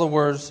all the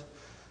words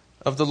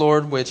of the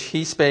Lord which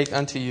he spake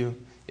unto you.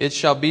 It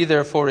shall be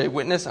therefore a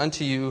witness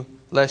unto you,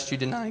 lest you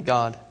deny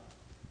God.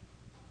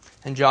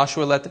 And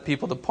Joshua let the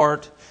people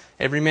depart,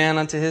 every man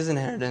unto his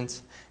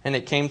inheritance. And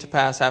it came to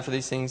pass after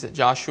these things that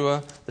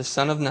Joshua, the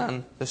son of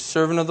Nun, the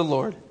servant of the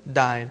Lord,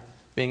 died,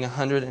 being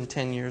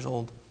 110 years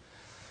old.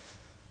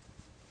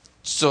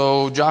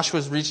 So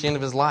Joshua's reached the end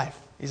of his life.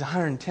 He's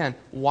 110.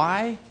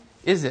 Why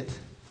is it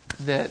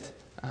that,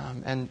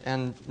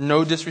 and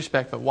no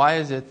disrespect, but why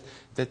is it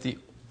that the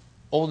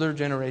older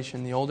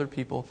generation, the older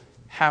people,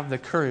 have the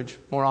courage,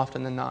 more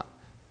often than not,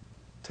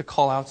 to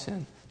call out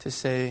sin, to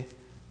say,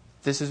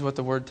 this is what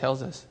the Word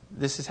tells us.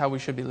 This is how we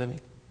should be living.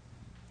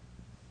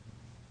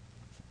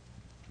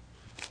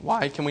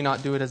 Why can we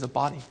not do it as a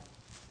body?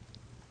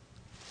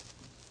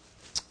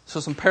 So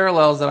some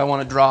parallels that I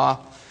want to draw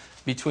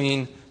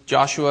between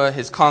Joshua,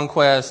 his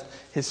conquest,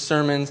 his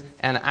sermons,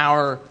 and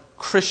our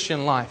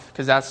Christian life.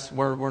 Because that's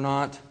where we're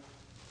not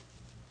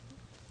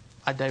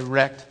a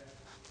direct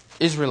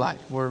Israelite.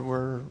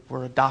 We're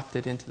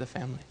adopted into the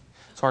family.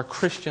 So our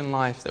Christian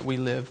life that we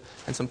live.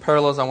 And some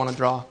parallels I want to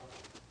draw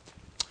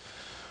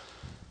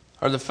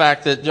are the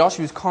fact that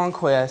Joshua's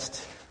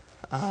conquest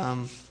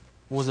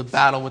was a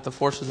battle with the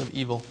forces of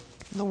evil.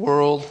 The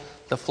world,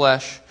 the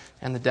flesh,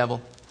 and the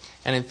devil.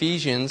 And in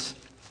Ephesians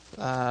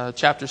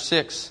chapter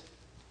 6,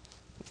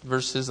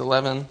 verses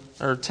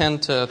 10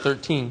 to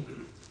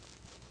 13,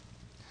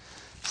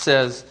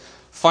 says,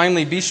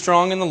 Finally, be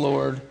strong in the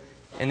Lord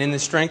and in the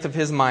strength of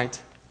his might.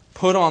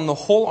 Put on the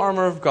whole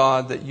armor of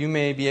God, that you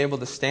may be able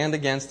to stand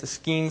against the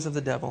schemes of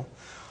the devil.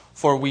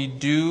 For we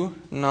do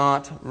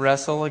not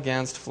wrestle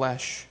against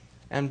flesh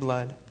and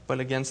blood, but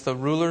against the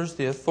rulers,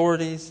 the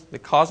authorities, the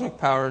cosmic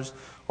powers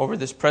over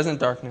this present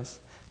darkness,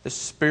 the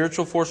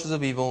spiritual forces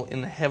of evil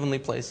in the heavenly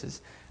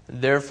places.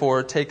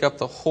 Therefore, take up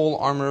the whole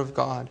armor of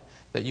God,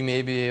 that you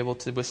may be able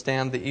to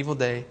withstand the evil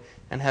day,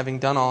 and having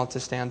done all, to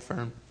stand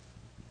firm.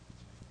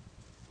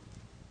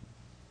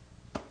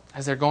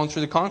 As they're going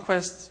through the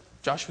conquest,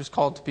 Joshua's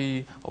called to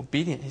be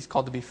obedient. He's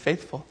called to be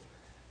faithful.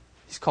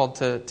 He's called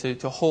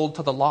to hold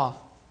to the law.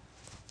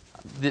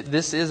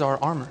 This is our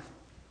armor.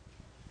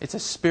 It's a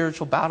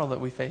spiritual battle that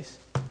we face.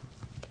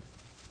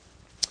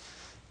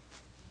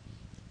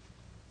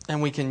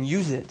 And we can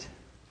use it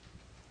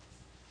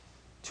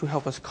to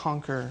help us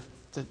conquer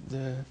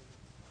the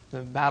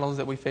battles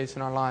that we face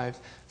in our lives,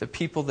 the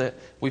people that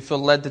we feel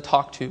led to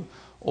talk to,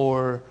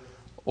 or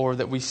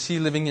that we see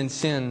living in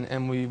sin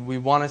and we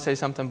want to say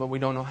something but we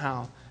don't know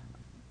how.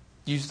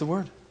 Use the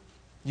Word.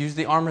 Use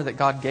the armor that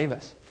God gave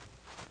us.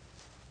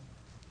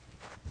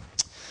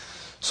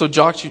 So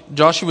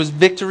Joshua's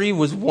victory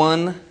was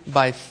won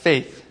by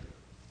faith.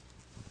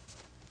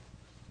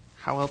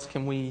 How else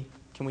can we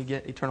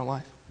get eternal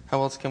life?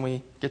 How else can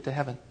we get to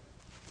heaven?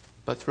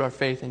 But through our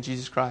faith in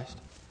Jesus Christ.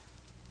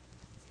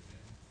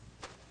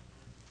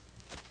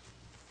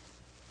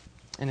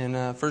 And in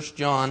 1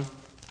 John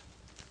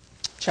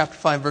chapter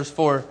 5, verse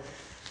 4,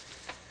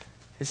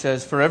 it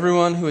says, For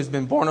everyone who has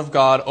been born of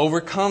God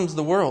overcomes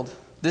the world.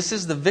 This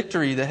is the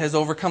victory that has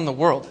overcome the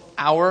world.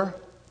 Our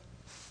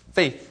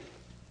faith.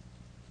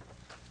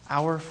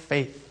 Our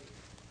faith.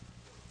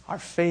 Our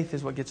faith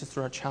is what gets us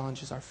through our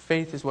challenges. Our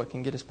faith is what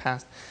can get us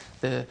past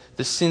the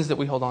sins that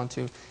we hold on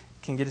to,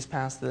 can get us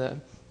past the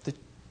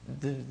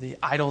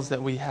idols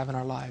that we have in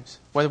our lives,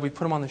 whether we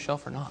put them on the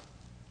shelf or not.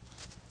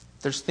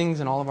 There's things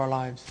in all of our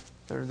lives.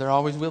 There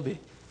always will be.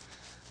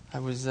 I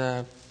was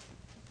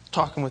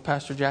talking with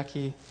Pastor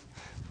Jackie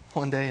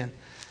one day,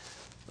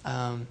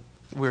 and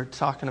we were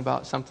talking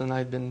about something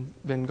I'd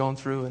been going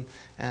through,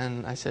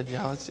 and I said,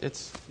 yeah,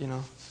 it's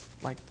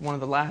like one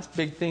of the last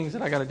big things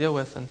that I got to deal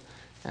with,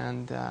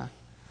 and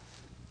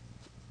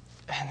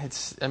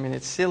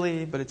it's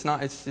silly, but it's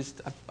not. It's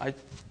just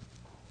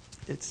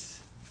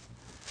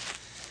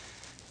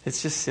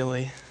it's just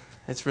silly.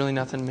 It's really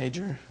nothing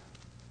major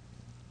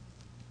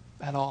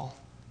at all.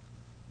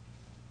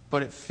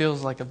 But it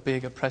feels like a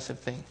big oppressive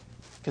thing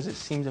because it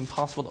seems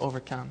impossible to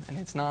overcome, and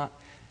it's not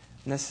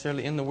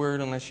necessarily in the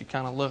Word unless you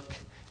kind of look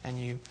and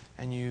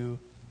you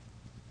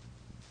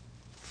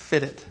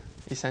fit it,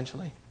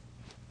 essentially.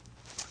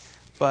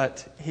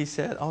 But he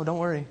said, "Oh, don't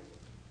worry,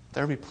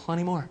 there'll be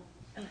plenty more."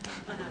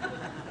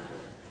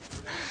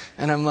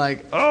 And I'm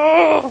like,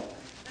 "Oh,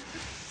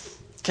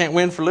 can't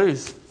win for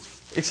lose."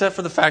 Except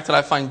for the fact that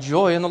I find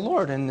joy in the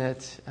Lord and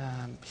that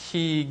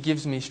He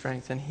gives me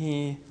strength and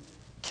He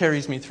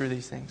carries me through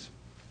these things.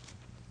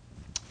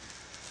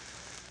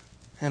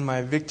 And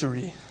my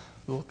victory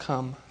will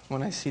come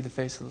when I see the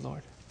face of the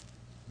Lord.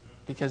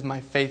 Because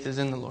my faith is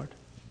in the Lord.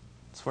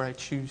 It's where I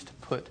choose to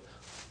put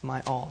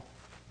my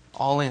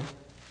all in,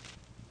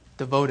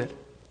 devoted.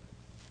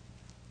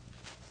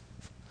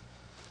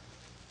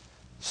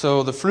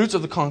 So the fruits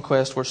of the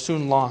conquest were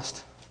soon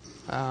lost.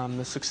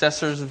 The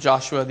successors of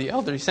Joshua, the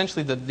elders,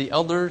 essentially the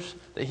elders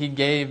that he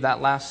gave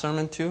that last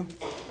sermon to,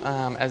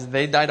 as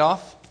they died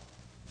off,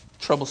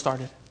 trouble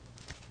started.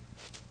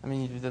 I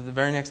mean, the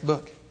very next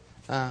book,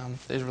 the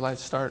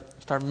Israelites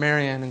start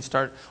marrying and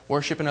start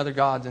worshiping other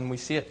gods, and we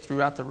see it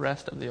throughout the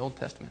rest of the Old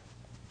Testament.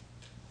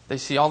 They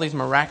see all these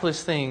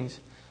miraculous things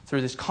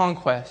through this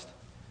conquest,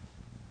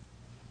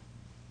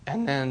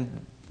 and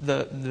then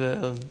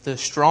the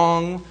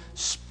strong,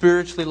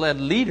 spiritually led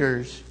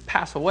leaders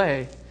pass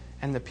away,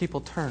 and the people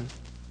turn.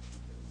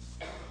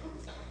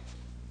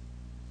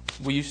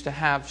 We used to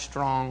have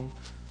strong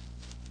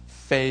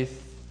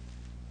faith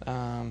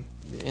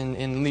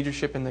in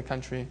leadership in the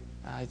country.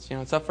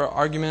 It's up for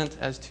argument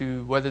as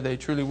to whether they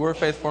truly were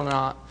faithful or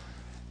not,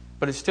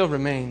 but it still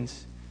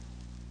remains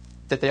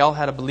that they all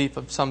had a belief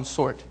of some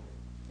sort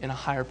in a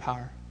higher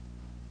power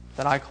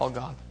that I call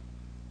God.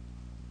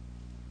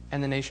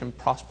 And the nation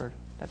prospered.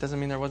 That doesn't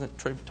mean there wasn't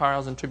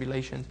trials and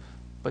tribulations,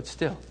 but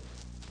still,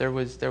 there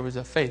was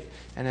a faith.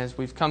 And as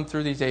we've come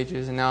through these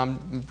ages, and now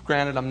I'm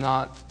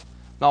not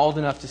old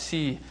enough to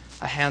see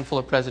a handful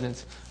of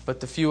presidents, but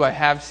the few I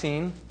have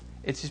seen,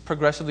 it's just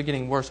progressively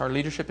getting worse. Our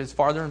leadership is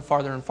farther and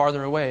farther and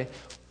farther away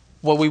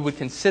what we would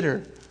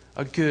consider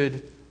a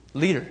good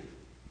leader.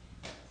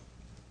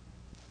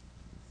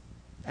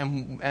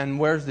 And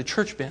where's the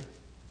church been?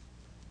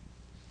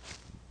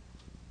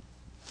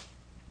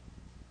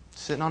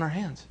 Sitting on our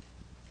hands.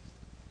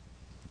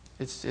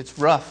 It's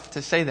rough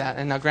to say that.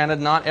 And now granted,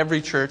 not every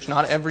church,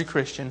 not every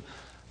Christian,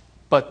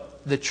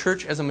 but the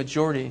church as a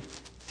majority,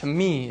 to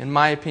me, in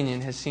my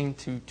opinion, has seemed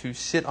to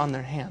sit on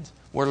their hands.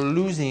 We're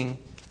losing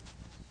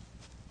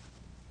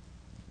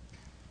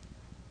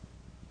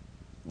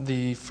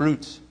the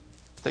fruits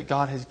that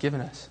God has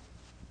given us.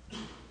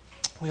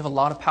 We have a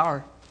lot of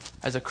power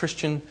as a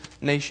Christian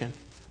nation.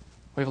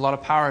 We have a lot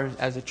of power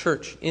as a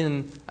church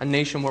in a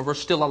nation where we're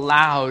still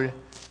allowed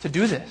to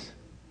do this.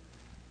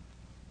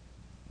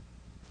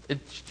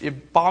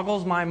 It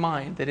boggles my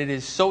mind that it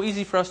is so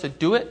easy for us to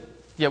do it,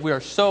 yet we are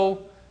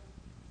so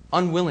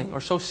unwilling or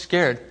so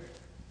scared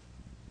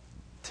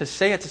to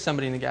say it to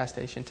somebody in the gas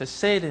station, to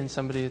say it to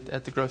somebody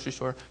at the grocery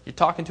store. You're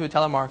talking to a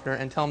telemarketer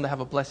and tell them to have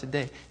a blessed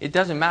day. It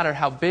doesn't matter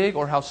how big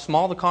or how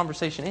small the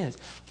conversation is.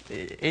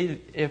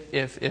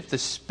 If the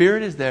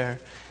Spirit is there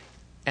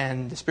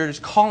and the Spirit is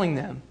calling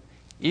them,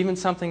 even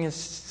something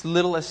as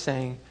little as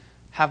saying,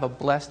 have a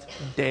blessed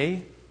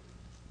day,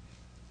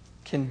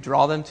 can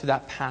draw them to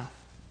that path,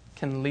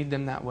 can lead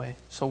them that way.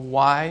 So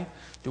why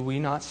do we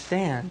not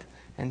stand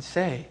and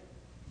say,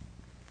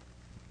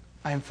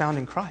 I am found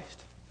in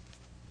Christ?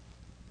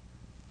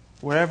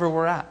 Wherever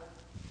we're at.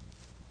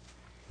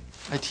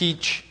 I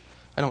teach,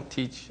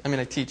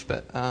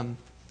 but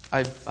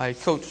I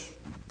coach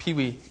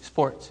Pee-wee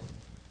sports.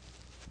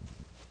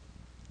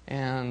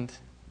 And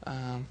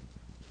I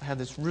had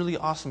this really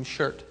awesome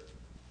shirt.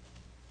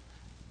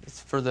 It's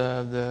for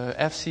the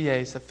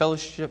FCA, it's the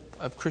Fellowship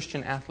of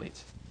Christian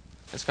Athletes.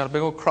 It's got a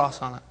big old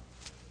cross on it.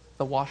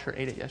 The washer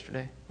ate it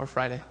yesterday, or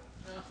Friday.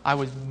 I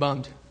was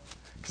bummed.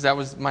 Because that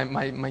was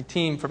my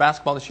team for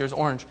basketball this year is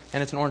orange,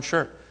 and it's an orange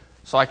shirt.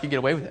 So I could get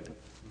away with it.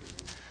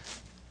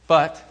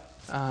 But,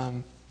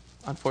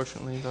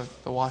 unfortunately,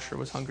 the washer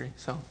was hungry.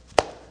 So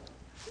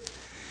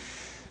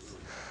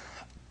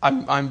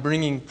I'm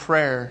bringing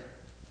prayer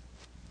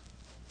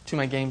to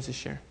my games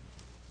this year.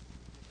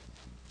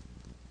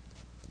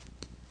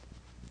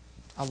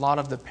 A lot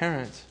of the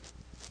parents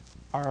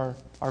are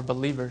are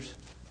believers,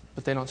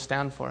 but they don't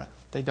stand for it.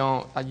 They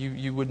don't.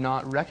 You would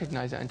not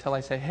recognize it until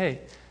I say, hey,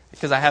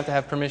 because I have to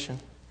have permission.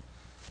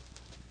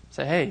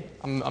 Say, hey,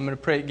 I'm going to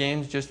pray at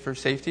games just for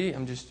safety.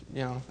 I'm just,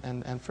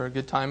 and for a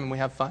good time, and we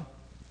have fun.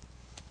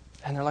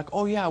 And they're like,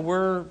 oh yeah,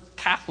 we're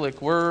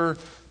Catholic, we're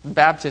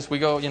Baptist. We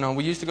go,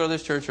 we used to go to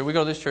this church, or we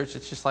go to this church.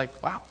 It's just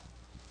like, wow.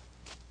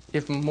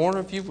 If more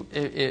of you,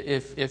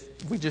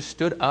 if we just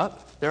stood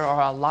up, there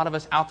are a lot of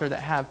us out there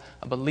that have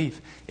a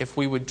belief. If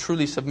we would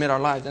truly submit our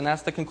lives, and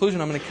that's the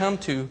conclusion I'm going to come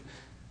to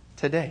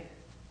today.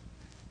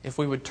 If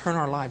we would turn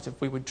our lives,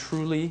 if we would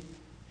truly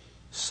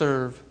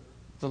serve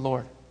the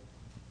Lord.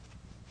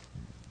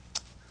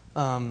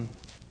 Don't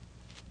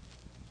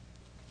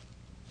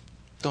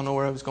know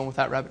where I was going with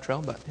that rabbit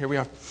trail, but here we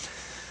are.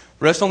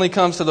 Rest only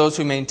comes to those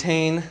who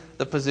maintain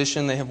the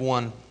position they have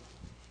won.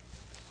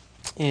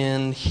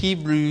 In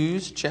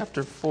Hebrews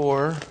chapter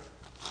 4,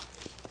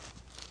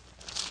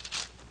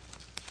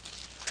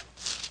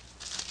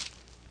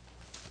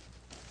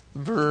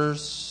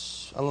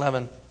 verse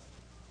 11,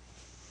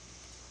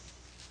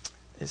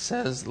 it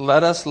says,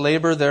 "Let us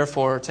labor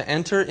therefore to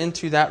enter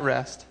into that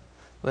rest,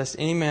 lest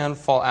any man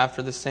fall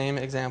after the same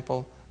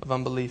example of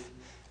unbelief."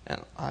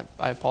 And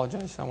I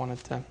apologize. I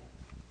wanted to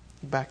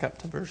back up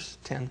to verse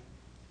 10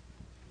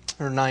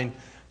 or 9.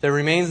 "There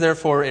remains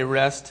therefore a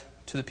rest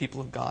to the people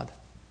of God.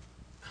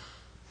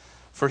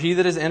 For he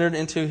that has entered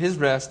into his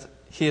rest,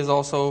 he has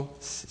also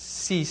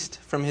ceased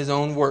from his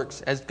own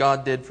works, as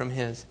God did from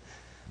his.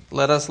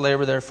 Let us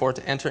labor therefore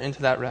to enter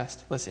into that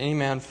rest, lest any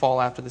man fall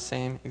after the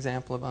same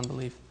example of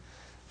unbelief."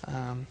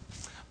 I'm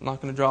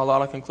not going to draw a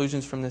lot of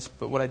conclusions from this,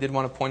 but what I did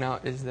want to point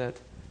out is that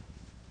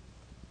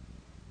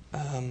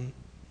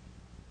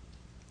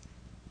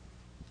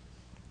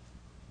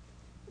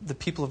the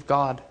people of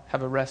God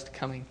have a rest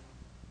coming.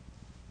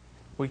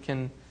 We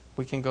can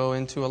go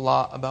into a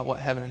lot about what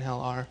heaven and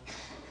hell are.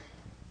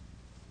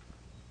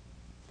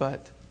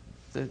 But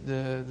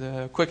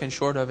the quick and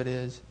short of it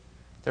is,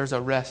 there's a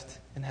rest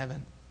in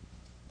heaven.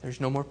 There's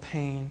no more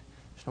pain.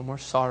 There's no more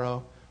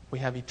sorrow. We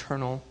have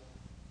eternal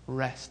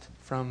rest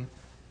from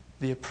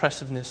the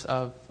oppressiveness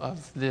of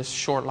this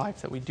short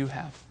life that we do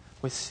have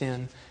with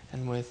sin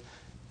and with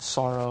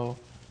sorrow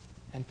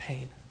and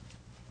pain.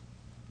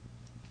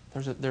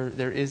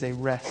 There is a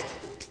rest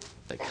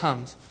that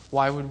comes.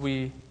 Why would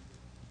we?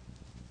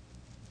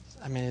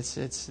 I mean, it's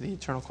the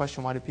eternal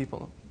question. Why do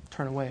people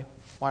turn away?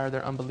 Why are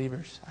there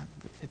unbelievers?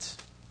 It's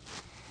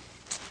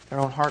their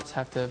own hearts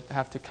have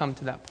to come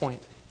to that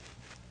point.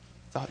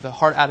 The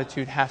heart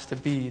attitude has to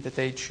be that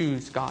they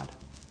choose God.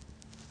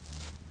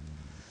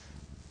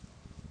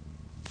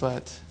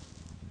 But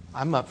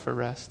I'm up for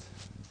rest.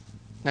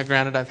 Now,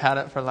 granted, I've had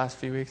it for the last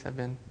few weeks.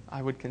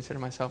 I would consider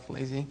myself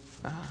lazy.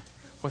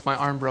 With my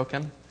arm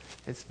broken,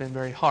 it's been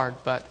very hard,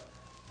 but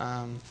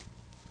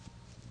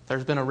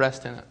there's been a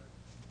rest in it,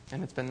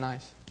 and it's been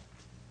nice.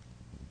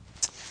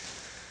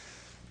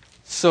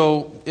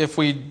 So if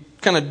we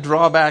kind of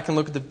draw back and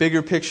look at the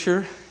bigger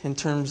picture in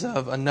terms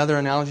of another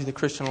analogy of the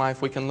Christian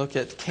life, we can look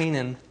at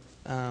Canaan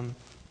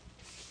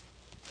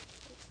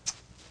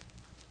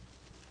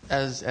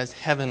as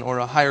heaven or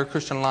a higher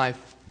Christian life.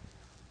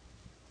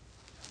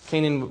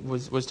 Canaan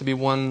was to be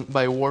won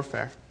by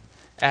warfare,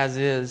 as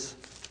is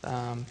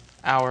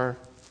our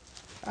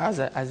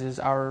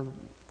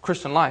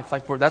Christian life.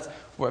 Like we're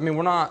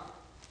not.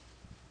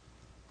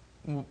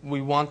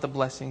 We want the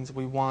blessings.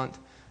 We want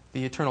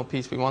the eternal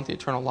peace. We want the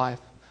eternal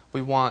life.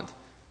 We want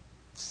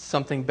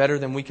something better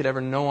than we could ever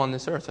know on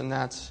this earth, and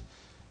that's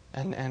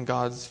and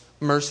God's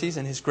mercies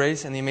and His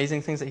grace and the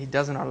amazing things that He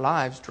does in our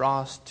lives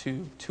draw us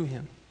to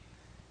Him.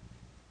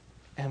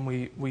 And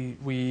we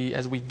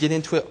as we get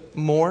into it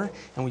more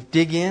and we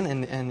dig in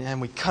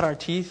and we cut our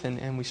teeth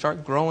and we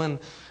start growing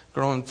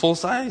full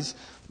size,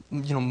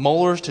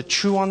 molars to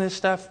chew on this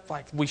stuff,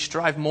 like we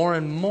strive more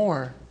and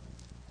more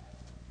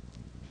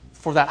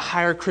for that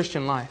higher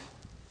Christian life.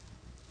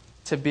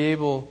 To be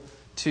able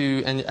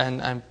to,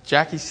 and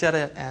Jackie said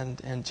it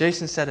and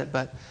Jason said it,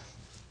 but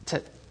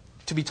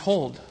to be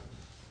told,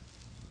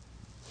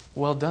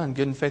 "Well done,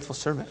 good and faithful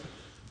servant."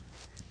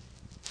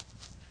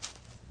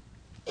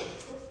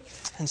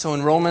 And so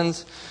in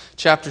Romans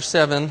chapter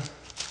 7,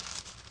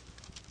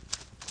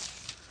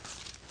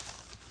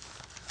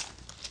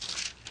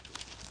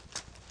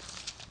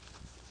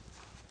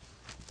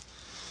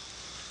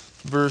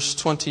 verse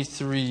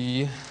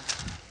 23,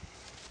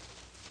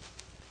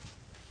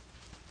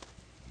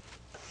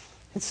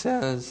 it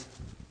says,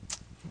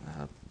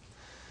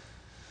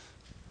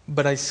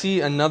 "But I see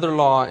another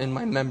law in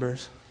my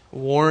members,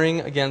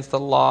 warring against the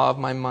law of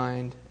my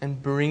mind,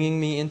 and bringing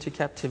me into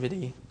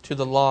captivity to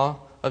the law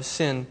of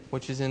sin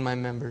which is in my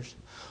members.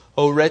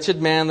 O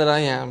wretched man that I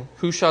am,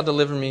 who shall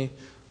deliver me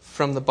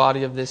from the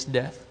body of this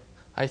death?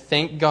 I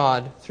thank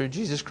God through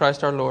Jesus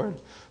Christ our Lord.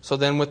 So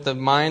then with the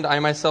mind I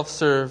myself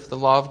serve the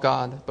law of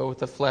God, but with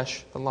the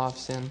flesh the law of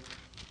sin."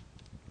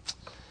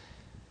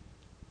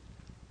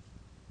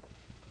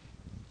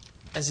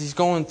 As he's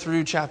going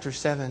through chapter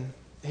 7,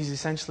 he's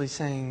essentially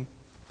saying,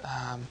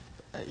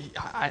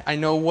 I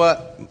know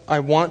what I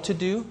want to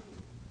do,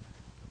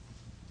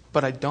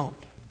 but I don't.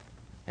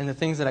 And the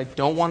things that I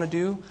don't want to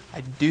do,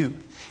 I do.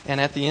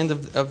 And at the end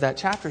of that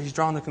chapter, he's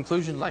drawing the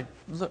conclusion, like,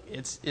 look,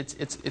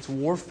 it's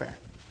warfare.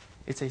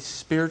 It's a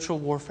spiritual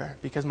warfare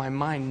because my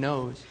mind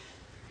knows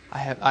I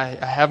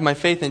have my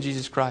faith in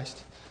Jesus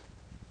Christ.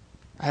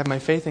 I have my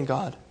faith in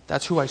God.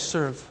 That's who I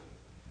serve.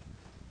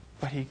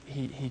 But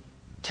he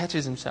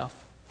catches himself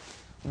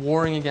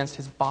warring against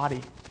his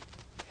body,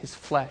 his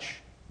flesh.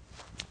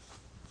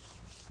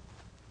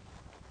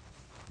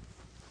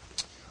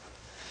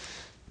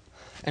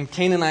 And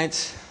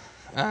Canaanites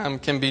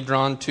can be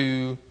drawn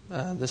to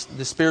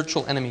the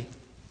spiritual enemy.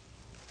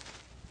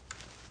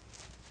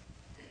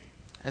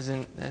 As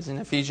in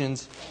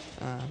Ephesians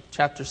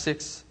chapter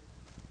 6,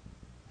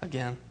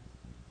 again.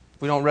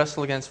 We don't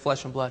wrestle against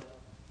flesh and blood.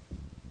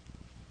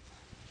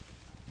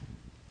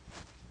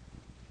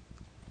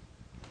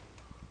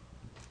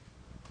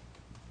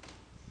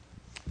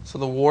 So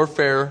the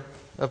warfare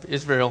of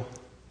Israel,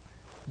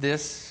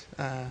 the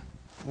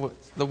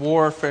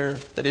warfare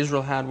that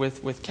Israel had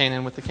with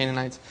Canaan, with the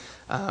Canaanites,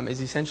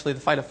 is essentially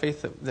the fight of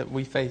faith that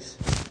we face.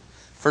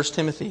 1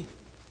 Timothy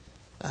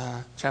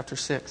chapter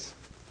 6,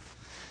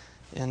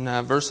 in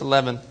verse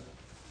 11.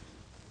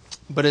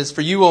 But as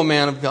for you, O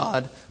man of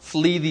God,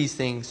 flee these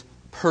things.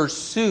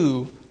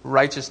 Pursue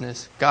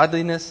righteousness,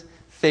 godliness,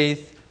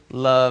 faith,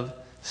 love,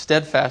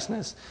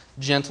 steadfastness,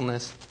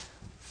 gentleness.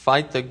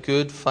 Fight the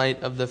good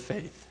fight of the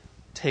faith.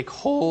 Take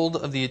hold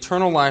of the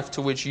eternal life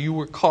to which you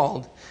were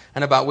called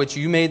and about which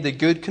you made the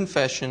good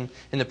confession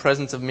in the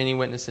presence of many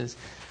witnesses.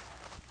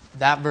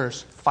 That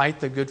verse, fight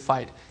the good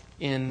fight,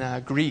 in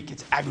Greek,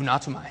 it's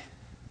agunatomai.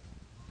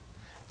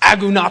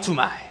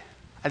 Agunatomai.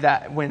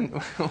 That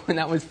when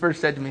that was first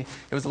said to me,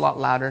 it was a lot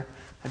louder.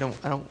 I'm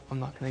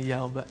not going to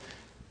yell, but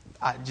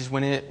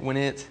when it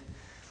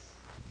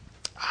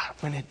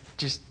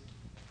just,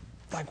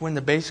 like when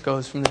the bass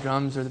goes from the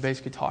drums or the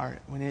bass guitar,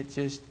 when it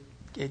just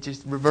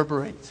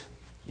reverberates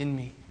in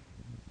me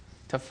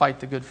to fight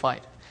the good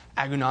fight.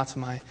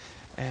 Agunatomai.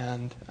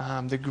 And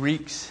the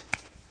Greeks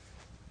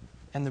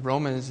and the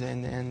Romans,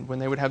 and when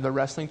they would have the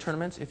wrestling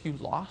tournaments, if you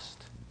lost,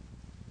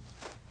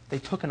 they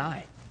took an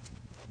eye.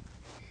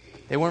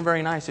 They weren't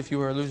very nice if you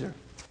were a loser.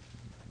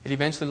 It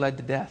eventually led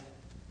to death.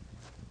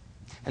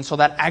 And so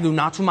that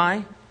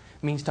agunatomai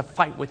means to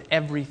fight with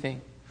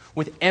everything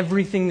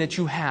that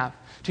you have,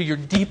 to your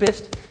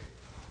deepest,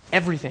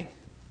 everything.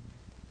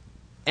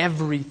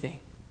 Everything.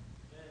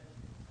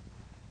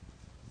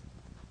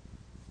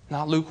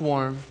 Not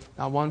lukewarm,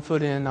 not 1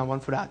 foot in, not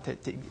 1 foot out.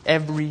 To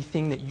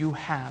everything that you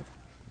have,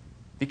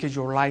 because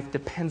your life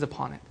depends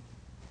upon it.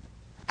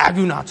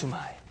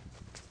 Agunatomai.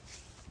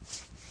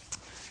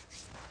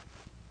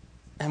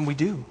 And we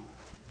do.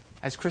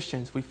 As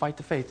Christians, we fight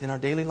the faith in our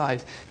daily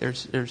lives.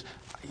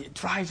 It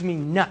drives me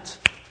nuts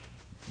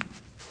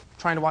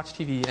trying to watch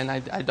TV, and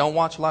I don't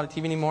watch a lot of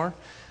TV anymore.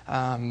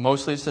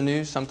 Mostly it's the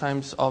news.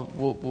 Sometimes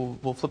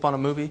we'll flip on a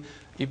movie,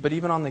 but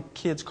even on the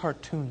kids'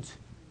 cartoons,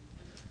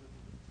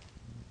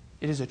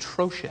 it is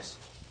atrocious,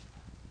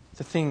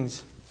 the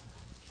things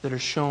that are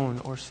shown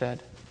or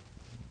said.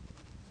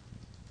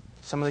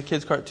 Some of the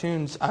kids'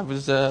 cartoons, I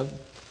was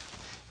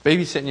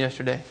babysitting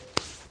yesterday.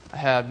 I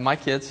had my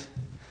kids.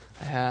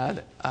 I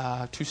had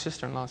 2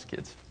 sister-in-law's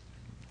kids.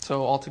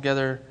 So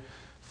altogether,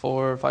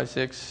 4, 5,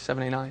 6,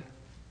 7, 8, 9.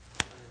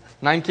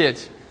 9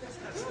 kids.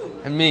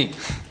 And me.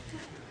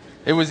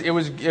 It was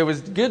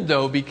good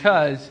though,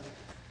 because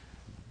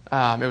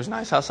it was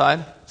nice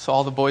outside. So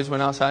all the boys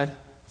went outside.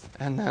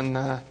 And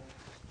then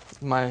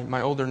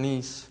my older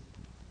niece,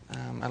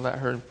 I let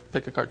her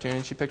pick a cartoon,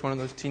 and she picked one of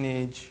those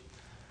teenage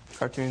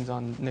cartoons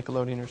on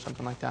Nickelodeon or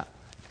something like that.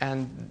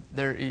 And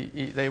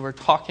they were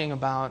talking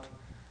about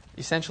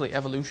essentially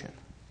evolution.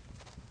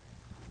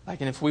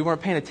 And if we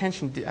weren't paying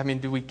attention,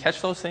 do we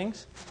catch those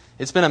things?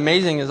 It's been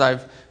amazing as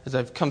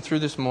I've come through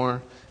this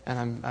more,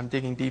 and I'm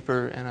digging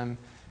deeper, and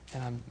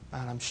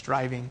I'm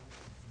striving.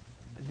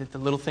 The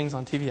little things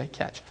on TV I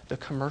catch. The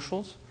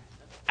commercials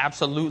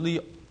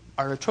absolutely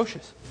are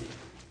atrocious.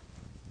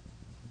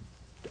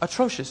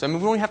 Atrocious. We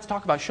don't even have to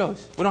talk about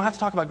shows. We don't have to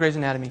talk about Grey's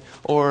Anatomy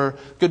or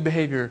Good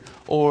Behavior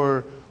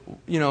or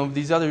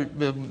these other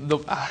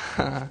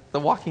The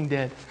Walking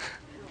Dead.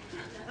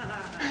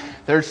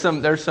 There's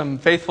some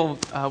faithful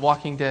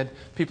Walking Dead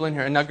people in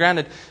here. And now,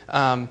 granted,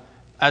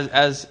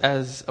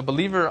 as a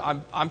believer,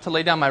 I'm to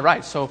lay down my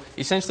rights. So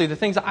essentially, the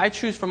things that I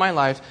choose for my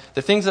life,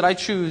 the things that I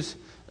choose,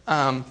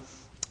 I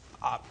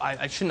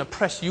shouldn't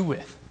oppress you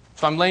with.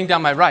 So I'm laying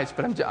down my rights,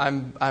 but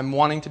I'm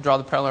wanting to draw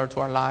the parallel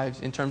to our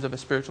lives in terms of a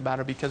spiritual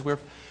battle, because we're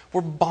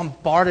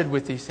bombarded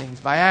with these things.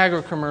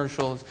 Viagra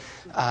commercials,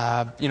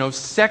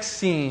 sex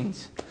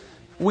scenes.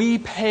 We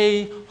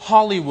pay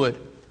Hollywood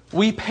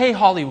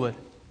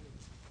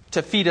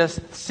to feed us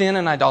sin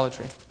and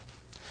idolatry.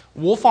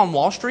 Wolf on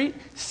Wall Street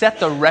set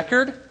the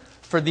record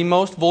for the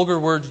most vulgar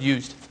words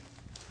used.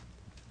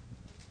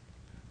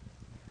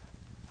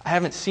 I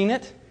haven't seen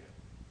it,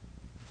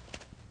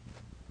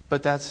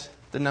 but that's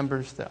the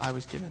numbers that I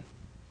was given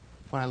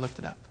when I looked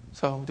it up.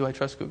 So, do I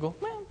trust Google?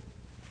 Well,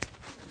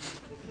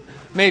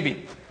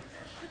 maybe.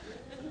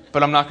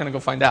 But I'm not going to go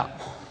find out.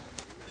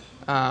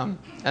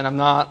 And I'm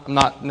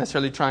not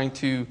necessarily trying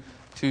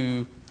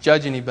to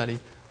judge anybody,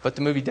 but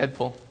the movie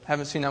Deadpool, I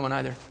haven't seen that one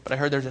either, but I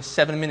heard there's a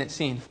 7-minute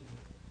scene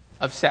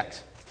of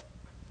sex.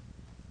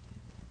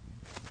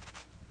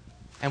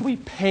 And we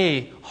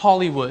pay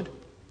Hollywood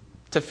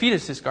to feed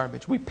us this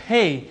garbage. We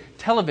pay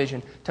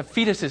television to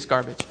feed us this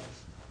garbage.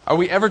 Are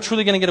we ever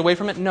truly going to get away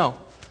from it? No.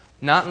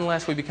 Not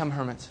unless we become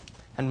hermits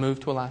and move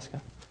to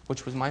Alaska,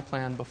 which was my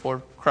plan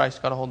before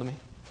Christ got a hold of me.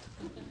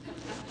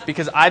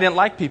 Because I didn't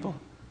like people.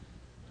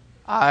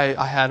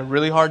 I had a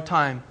really hard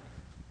time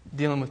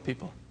dealing with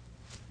people.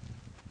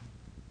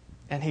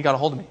 And he got a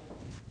hold of me.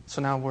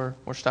 So now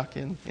we're stuck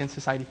in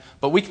society.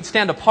 But we can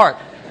stand apart.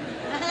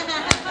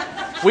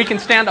 We can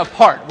stand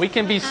apart. We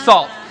can be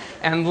salt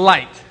and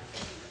light.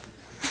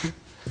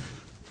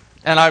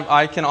 And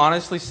I can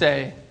honestly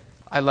say,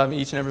 I love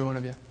each and every one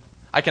of you.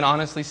 I can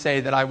honestly say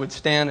that I would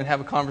stand and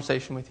have a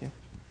conversation with you.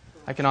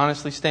 I can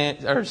honestly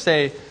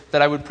say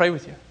that I would pray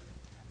with you.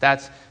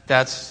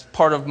 That's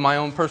part of my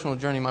own personal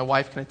journey. My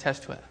wife can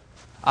attest to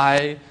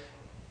it.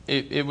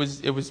 It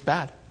was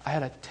bad. I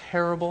had a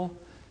terrible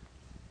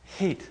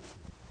hate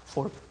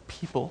for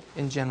people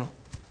in general.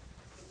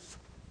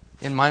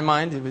 In my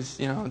mind, it was,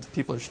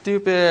 people are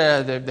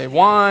stupid, they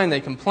whine,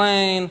 they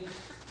complain.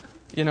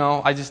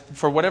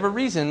 For whatever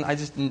reason,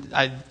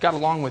 I got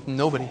along with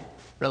nobody,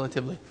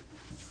 relatively.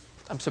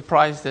 I'm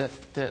surprised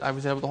that I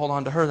was able to hold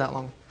on to her that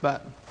long.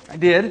 But I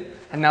did,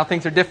 and now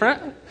things are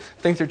different.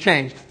 Things are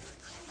changed.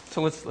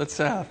 So let's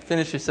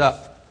finish this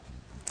up.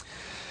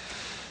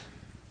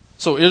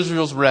 So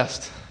Israel's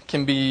rest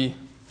can be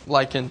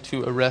likened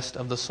to a rest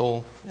of the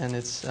soul. And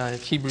it's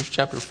Hebrews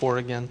chapter 4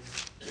 again.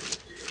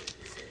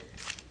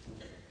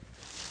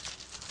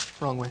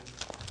 Wrong way.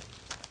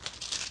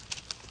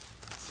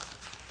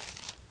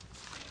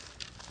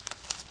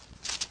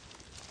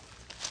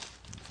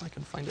 If I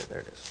can find it, there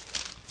it is.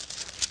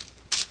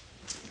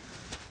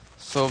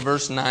 So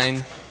verse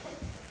 9.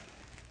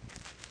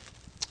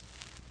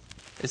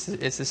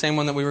 It's the same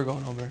one that we were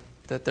going over.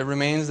 That there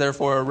remains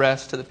therefore a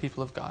rest to the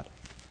people of God.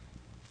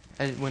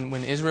 And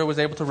when Israel was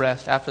able to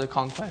rest after the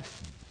conquest,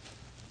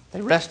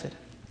 they rested.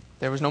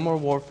 There was no more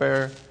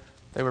warfare.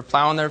 They were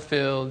plowing their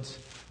fields.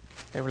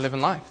 They were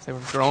living life. They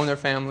were growing their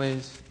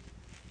families.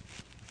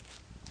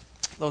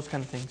 Those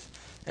kind of things.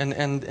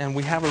 And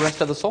we have a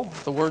rest of the soul.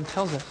 The Word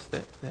tells us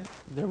that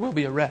there will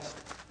be a rest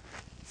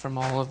from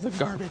all of the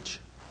garbage.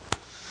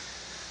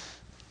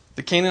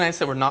 The Canaanites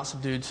that were not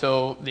subdued.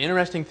 So the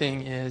interesting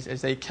thing is,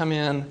 as they come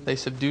in, they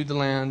subdued the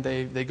land,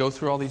 they go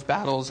through all these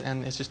battles,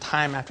 and it's just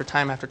time after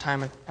time after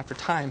time after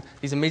time,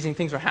 these amazing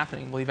things are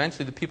happening. Well,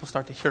 eventually the people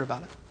start to hear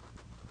about it.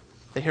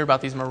 They hear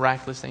about these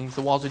miraculous things,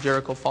 the walls of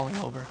Jericho falling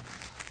over.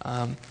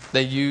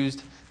 They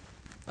used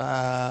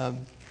Balaam.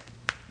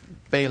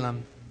 I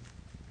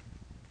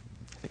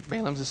think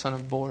Balaam's the son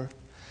of Bor.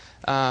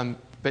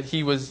 But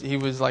he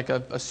was like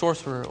a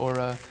sorcerer or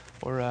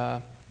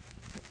a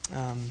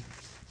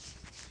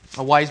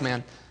wise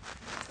man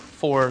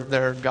for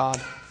their god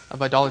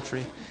of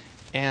idolatry.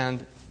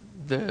 And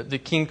the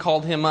king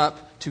called him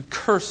up to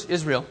curse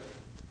Israel.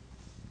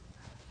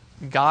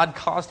 God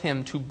caused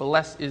him to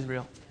bless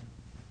Israel.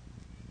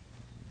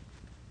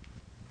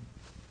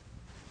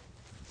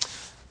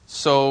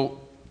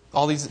 So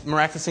all these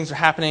miraculous things are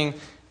happening.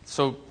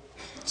 So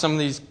some of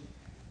these,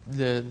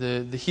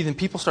 the heathen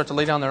people start to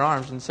lay down their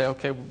arms and say,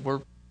 okay,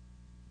 we're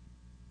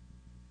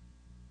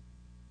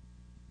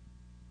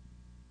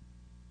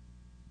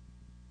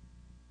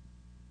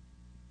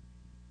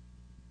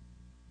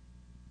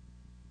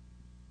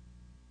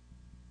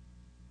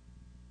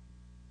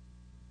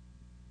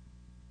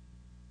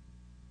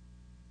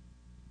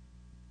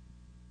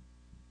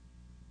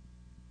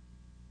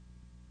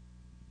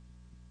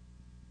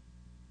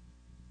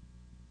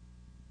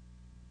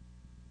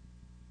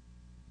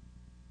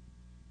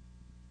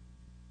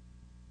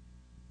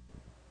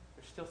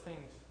still things,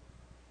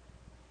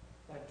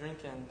 that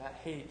drinking, that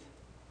hate,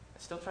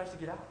 it still tries to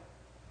get out.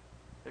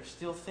 There's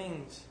still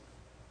things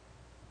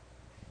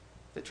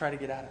that try to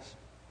get at us.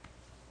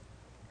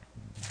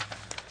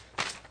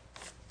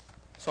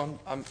 So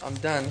I'm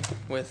done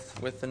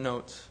with the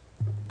notes.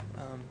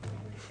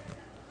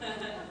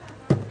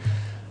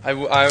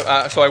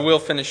 So I will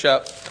finish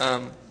up.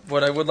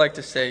 What I would like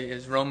to say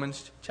is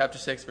Romans chapter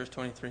 6, verse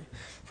 23.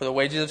 For the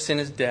wages of sin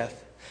is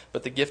death,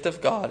 but the gift of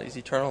God is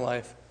eternal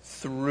life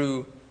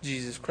through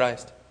Jesus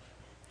Christ.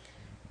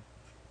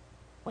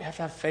 We have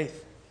to have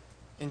faith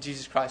in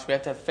Jesus Christ. We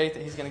have to have faith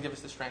that He's going to give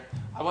us the strength.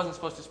 I wasn't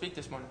supposed to speak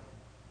this morning.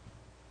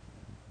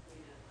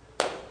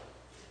 I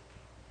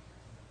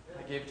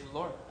gave it to the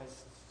Lord. I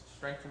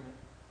strengthened me.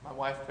 My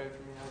wife prayed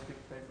for me. Other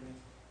people prayed for me.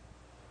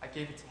 I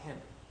gave it to Him.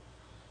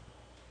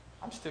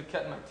 I'm still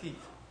cutting my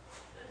teeth.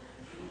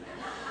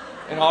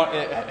 In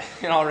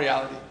all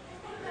reality.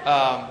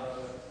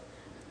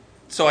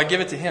 So I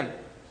give it to Him.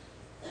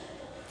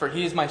 For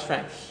He is my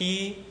strength.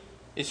 He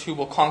is who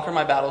will conquer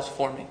my battles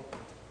for me.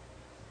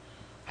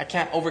 I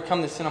can't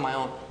overcome this sin on my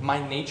own.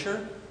 My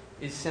nature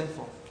is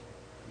sinful.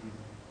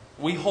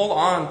 We hold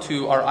on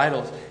to our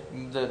idols.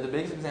 The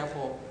biggest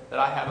example that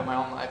I have in my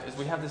own life is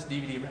we have this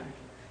DVD rack.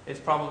 It's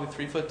probably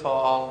 3 foot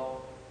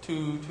tall,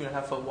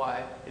 2.5 foot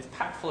wide. It's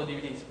packed full of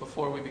DVDs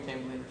before we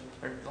became believers.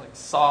 Or like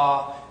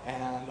Saw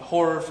and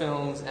horror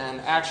films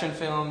and action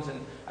films.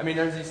 And I mean,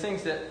 there's these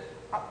things that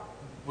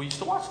we used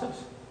to watch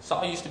those.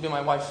 Saw used to be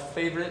my wife's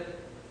favorite,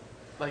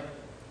 like,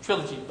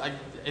 trilogy. Like,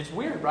 it's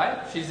weird,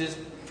 right? She's this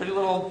pretty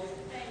little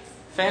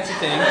fancy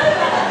thing.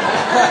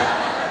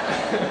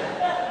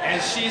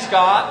 And she's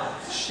got,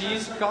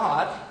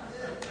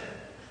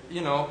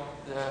 you know,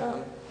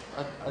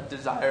 a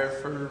desire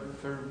for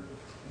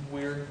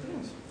weird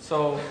things.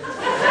 So,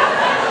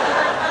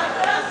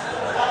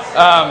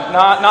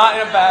 not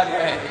in a bad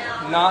way.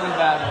 Not in a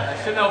bad way.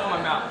 I shouldn't open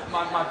my mouth.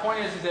 My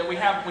point is that we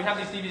have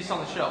these DVDs on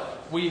the shelf.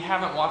 We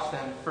haven't watched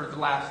them for the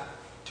last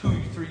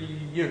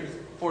 2-3 years,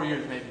 4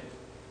 years maybe.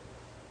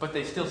 But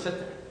they still sit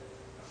there.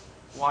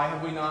 Why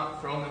have we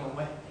not thrown them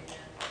away?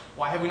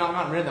 Why have we not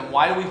gotten rid of them?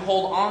 Why do we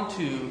hold on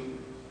to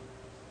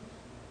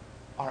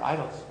our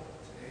idols?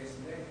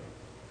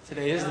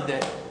 Today is the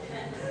day.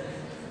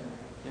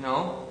 You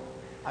know?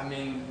 I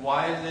mean,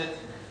 why is it...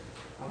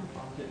 I'm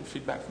getting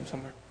feedback from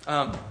somewhere.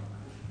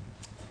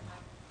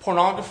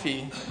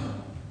 Pornography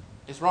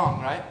is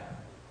wrong, right?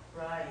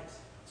 Right.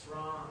 It's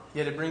wrong.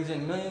 Yet it brings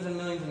in millions and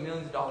millions and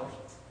millions of dollars.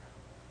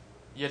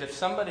 Yet if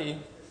somebody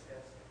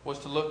was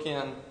to look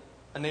in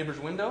a neighbor's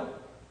window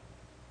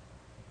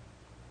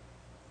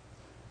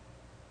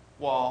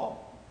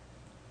while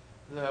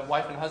the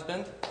wife and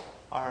husband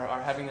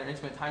are having their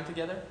intimate time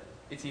together,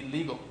 it's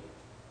illegal.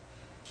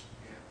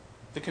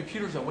 The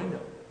computer's a window.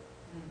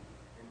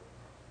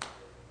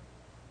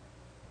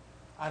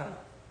 I don't know.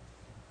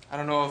 I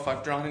don't know if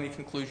I've drawn any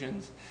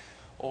conclusions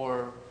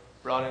or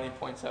brought any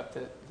points up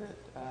that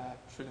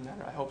truly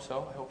matter. I hope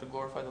so. I hope to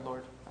glorify the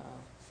Lord.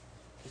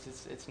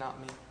 Because it's not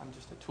me. I'm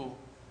just a tool,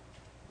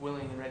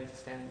 willing and ready to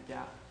stand in the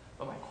gap.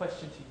 But my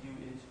question to you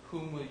is,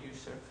 whom will you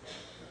serve?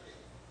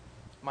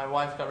 My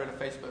wife got rid of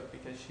Facebook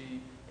because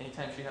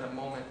anytime she had a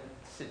moment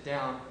to sit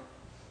down,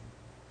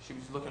 she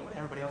was looking at what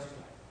everybody else was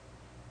doing.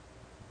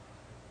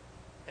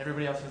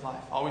 Everybody else's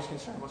life. Always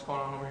concerned. What's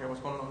going on over here?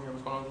 What's going on over here?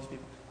 What's going on with these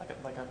people?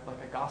 Like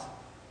a gossip.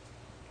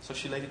 So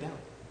she laid it down.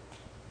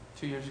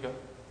 2 years ago.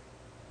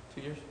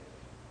 2 years?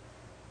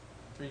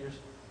 3 years?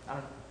 I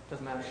don't know.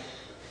 Doesn't matter.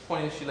 The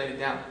point is, she laid it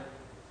down.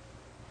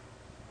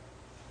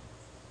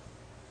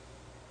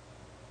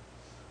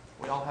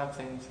 We all have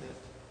things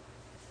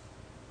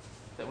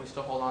that we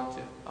still hold on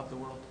to of the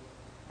world.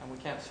 And we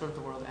can't serve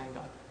the world and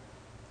God.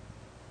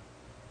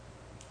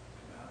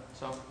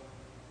 So,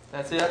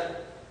 that's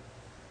it.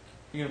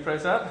 You going to pray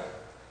us up?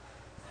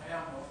 I am.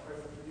 I'll pray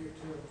for you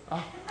too.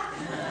 Oh.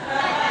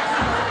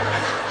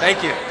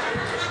 Thank you.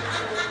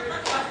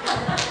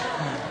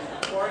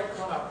 Corey,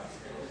 come up.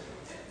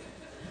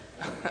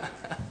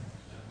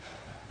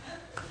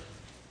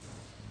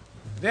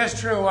 It is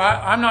true.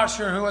 I'm not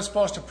sure who was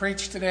supposed to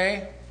preach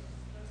today.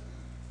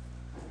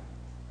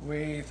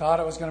 We thought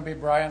it was going to be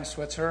Brian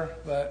Switzer,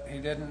 but he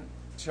didn't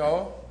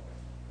show.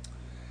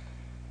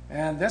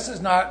 And this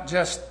is not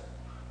just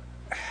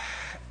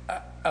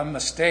a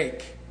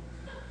mistake.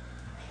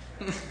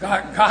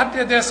 God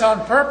did this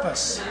on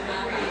purpose.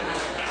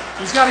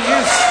 He's got to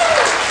use.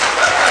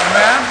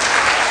 Amen.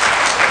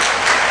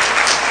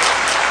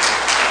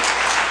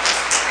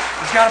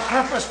 He's got a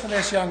purpose for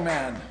this young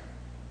man.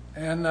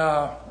 And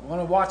I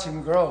want to watch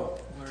him grow.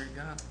 Glory to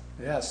God.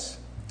 Yes.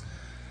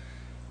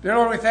 Dear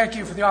Lord, we thank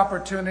you for the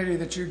opportunity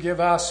that you give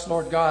us,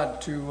 Lord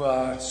God,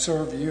 to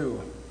serve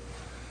you.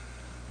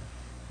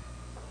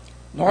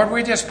 Lord,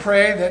 we just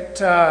pray that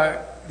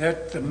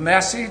the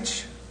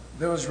message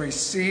that was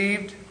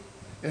received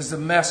is the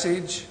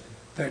message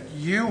that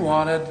you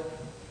wanted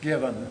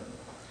given.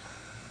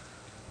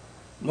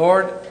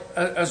 Lord,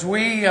 as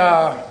we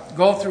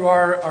go through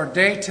our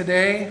day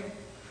today,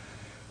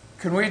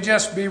 can we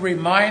just be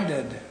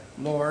reminded,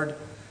 Lord,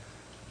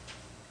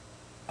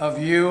 of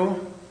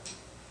you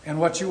and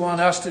what you want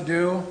us to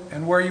do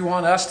and where you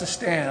want us to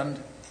stand.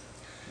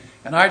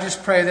 And I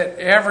just pray that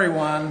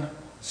everyone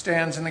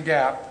stands in the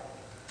gap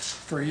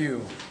for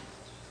you.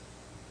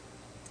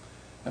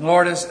 And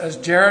Lord, as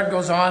Jared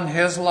goes on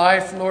his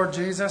life, Lord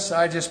Jesus,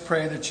 I just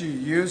pray that you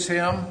use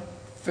him,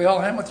 fill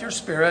him with your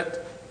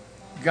Spirit,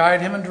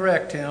 guide him and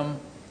direct him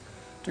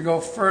to go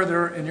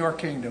further in your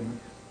kingdom.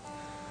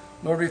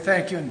 Lord, we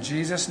thank you in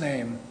Jesus'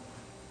 name.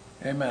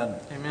 Amen.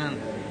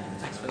 Amen.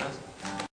 Thanks for this.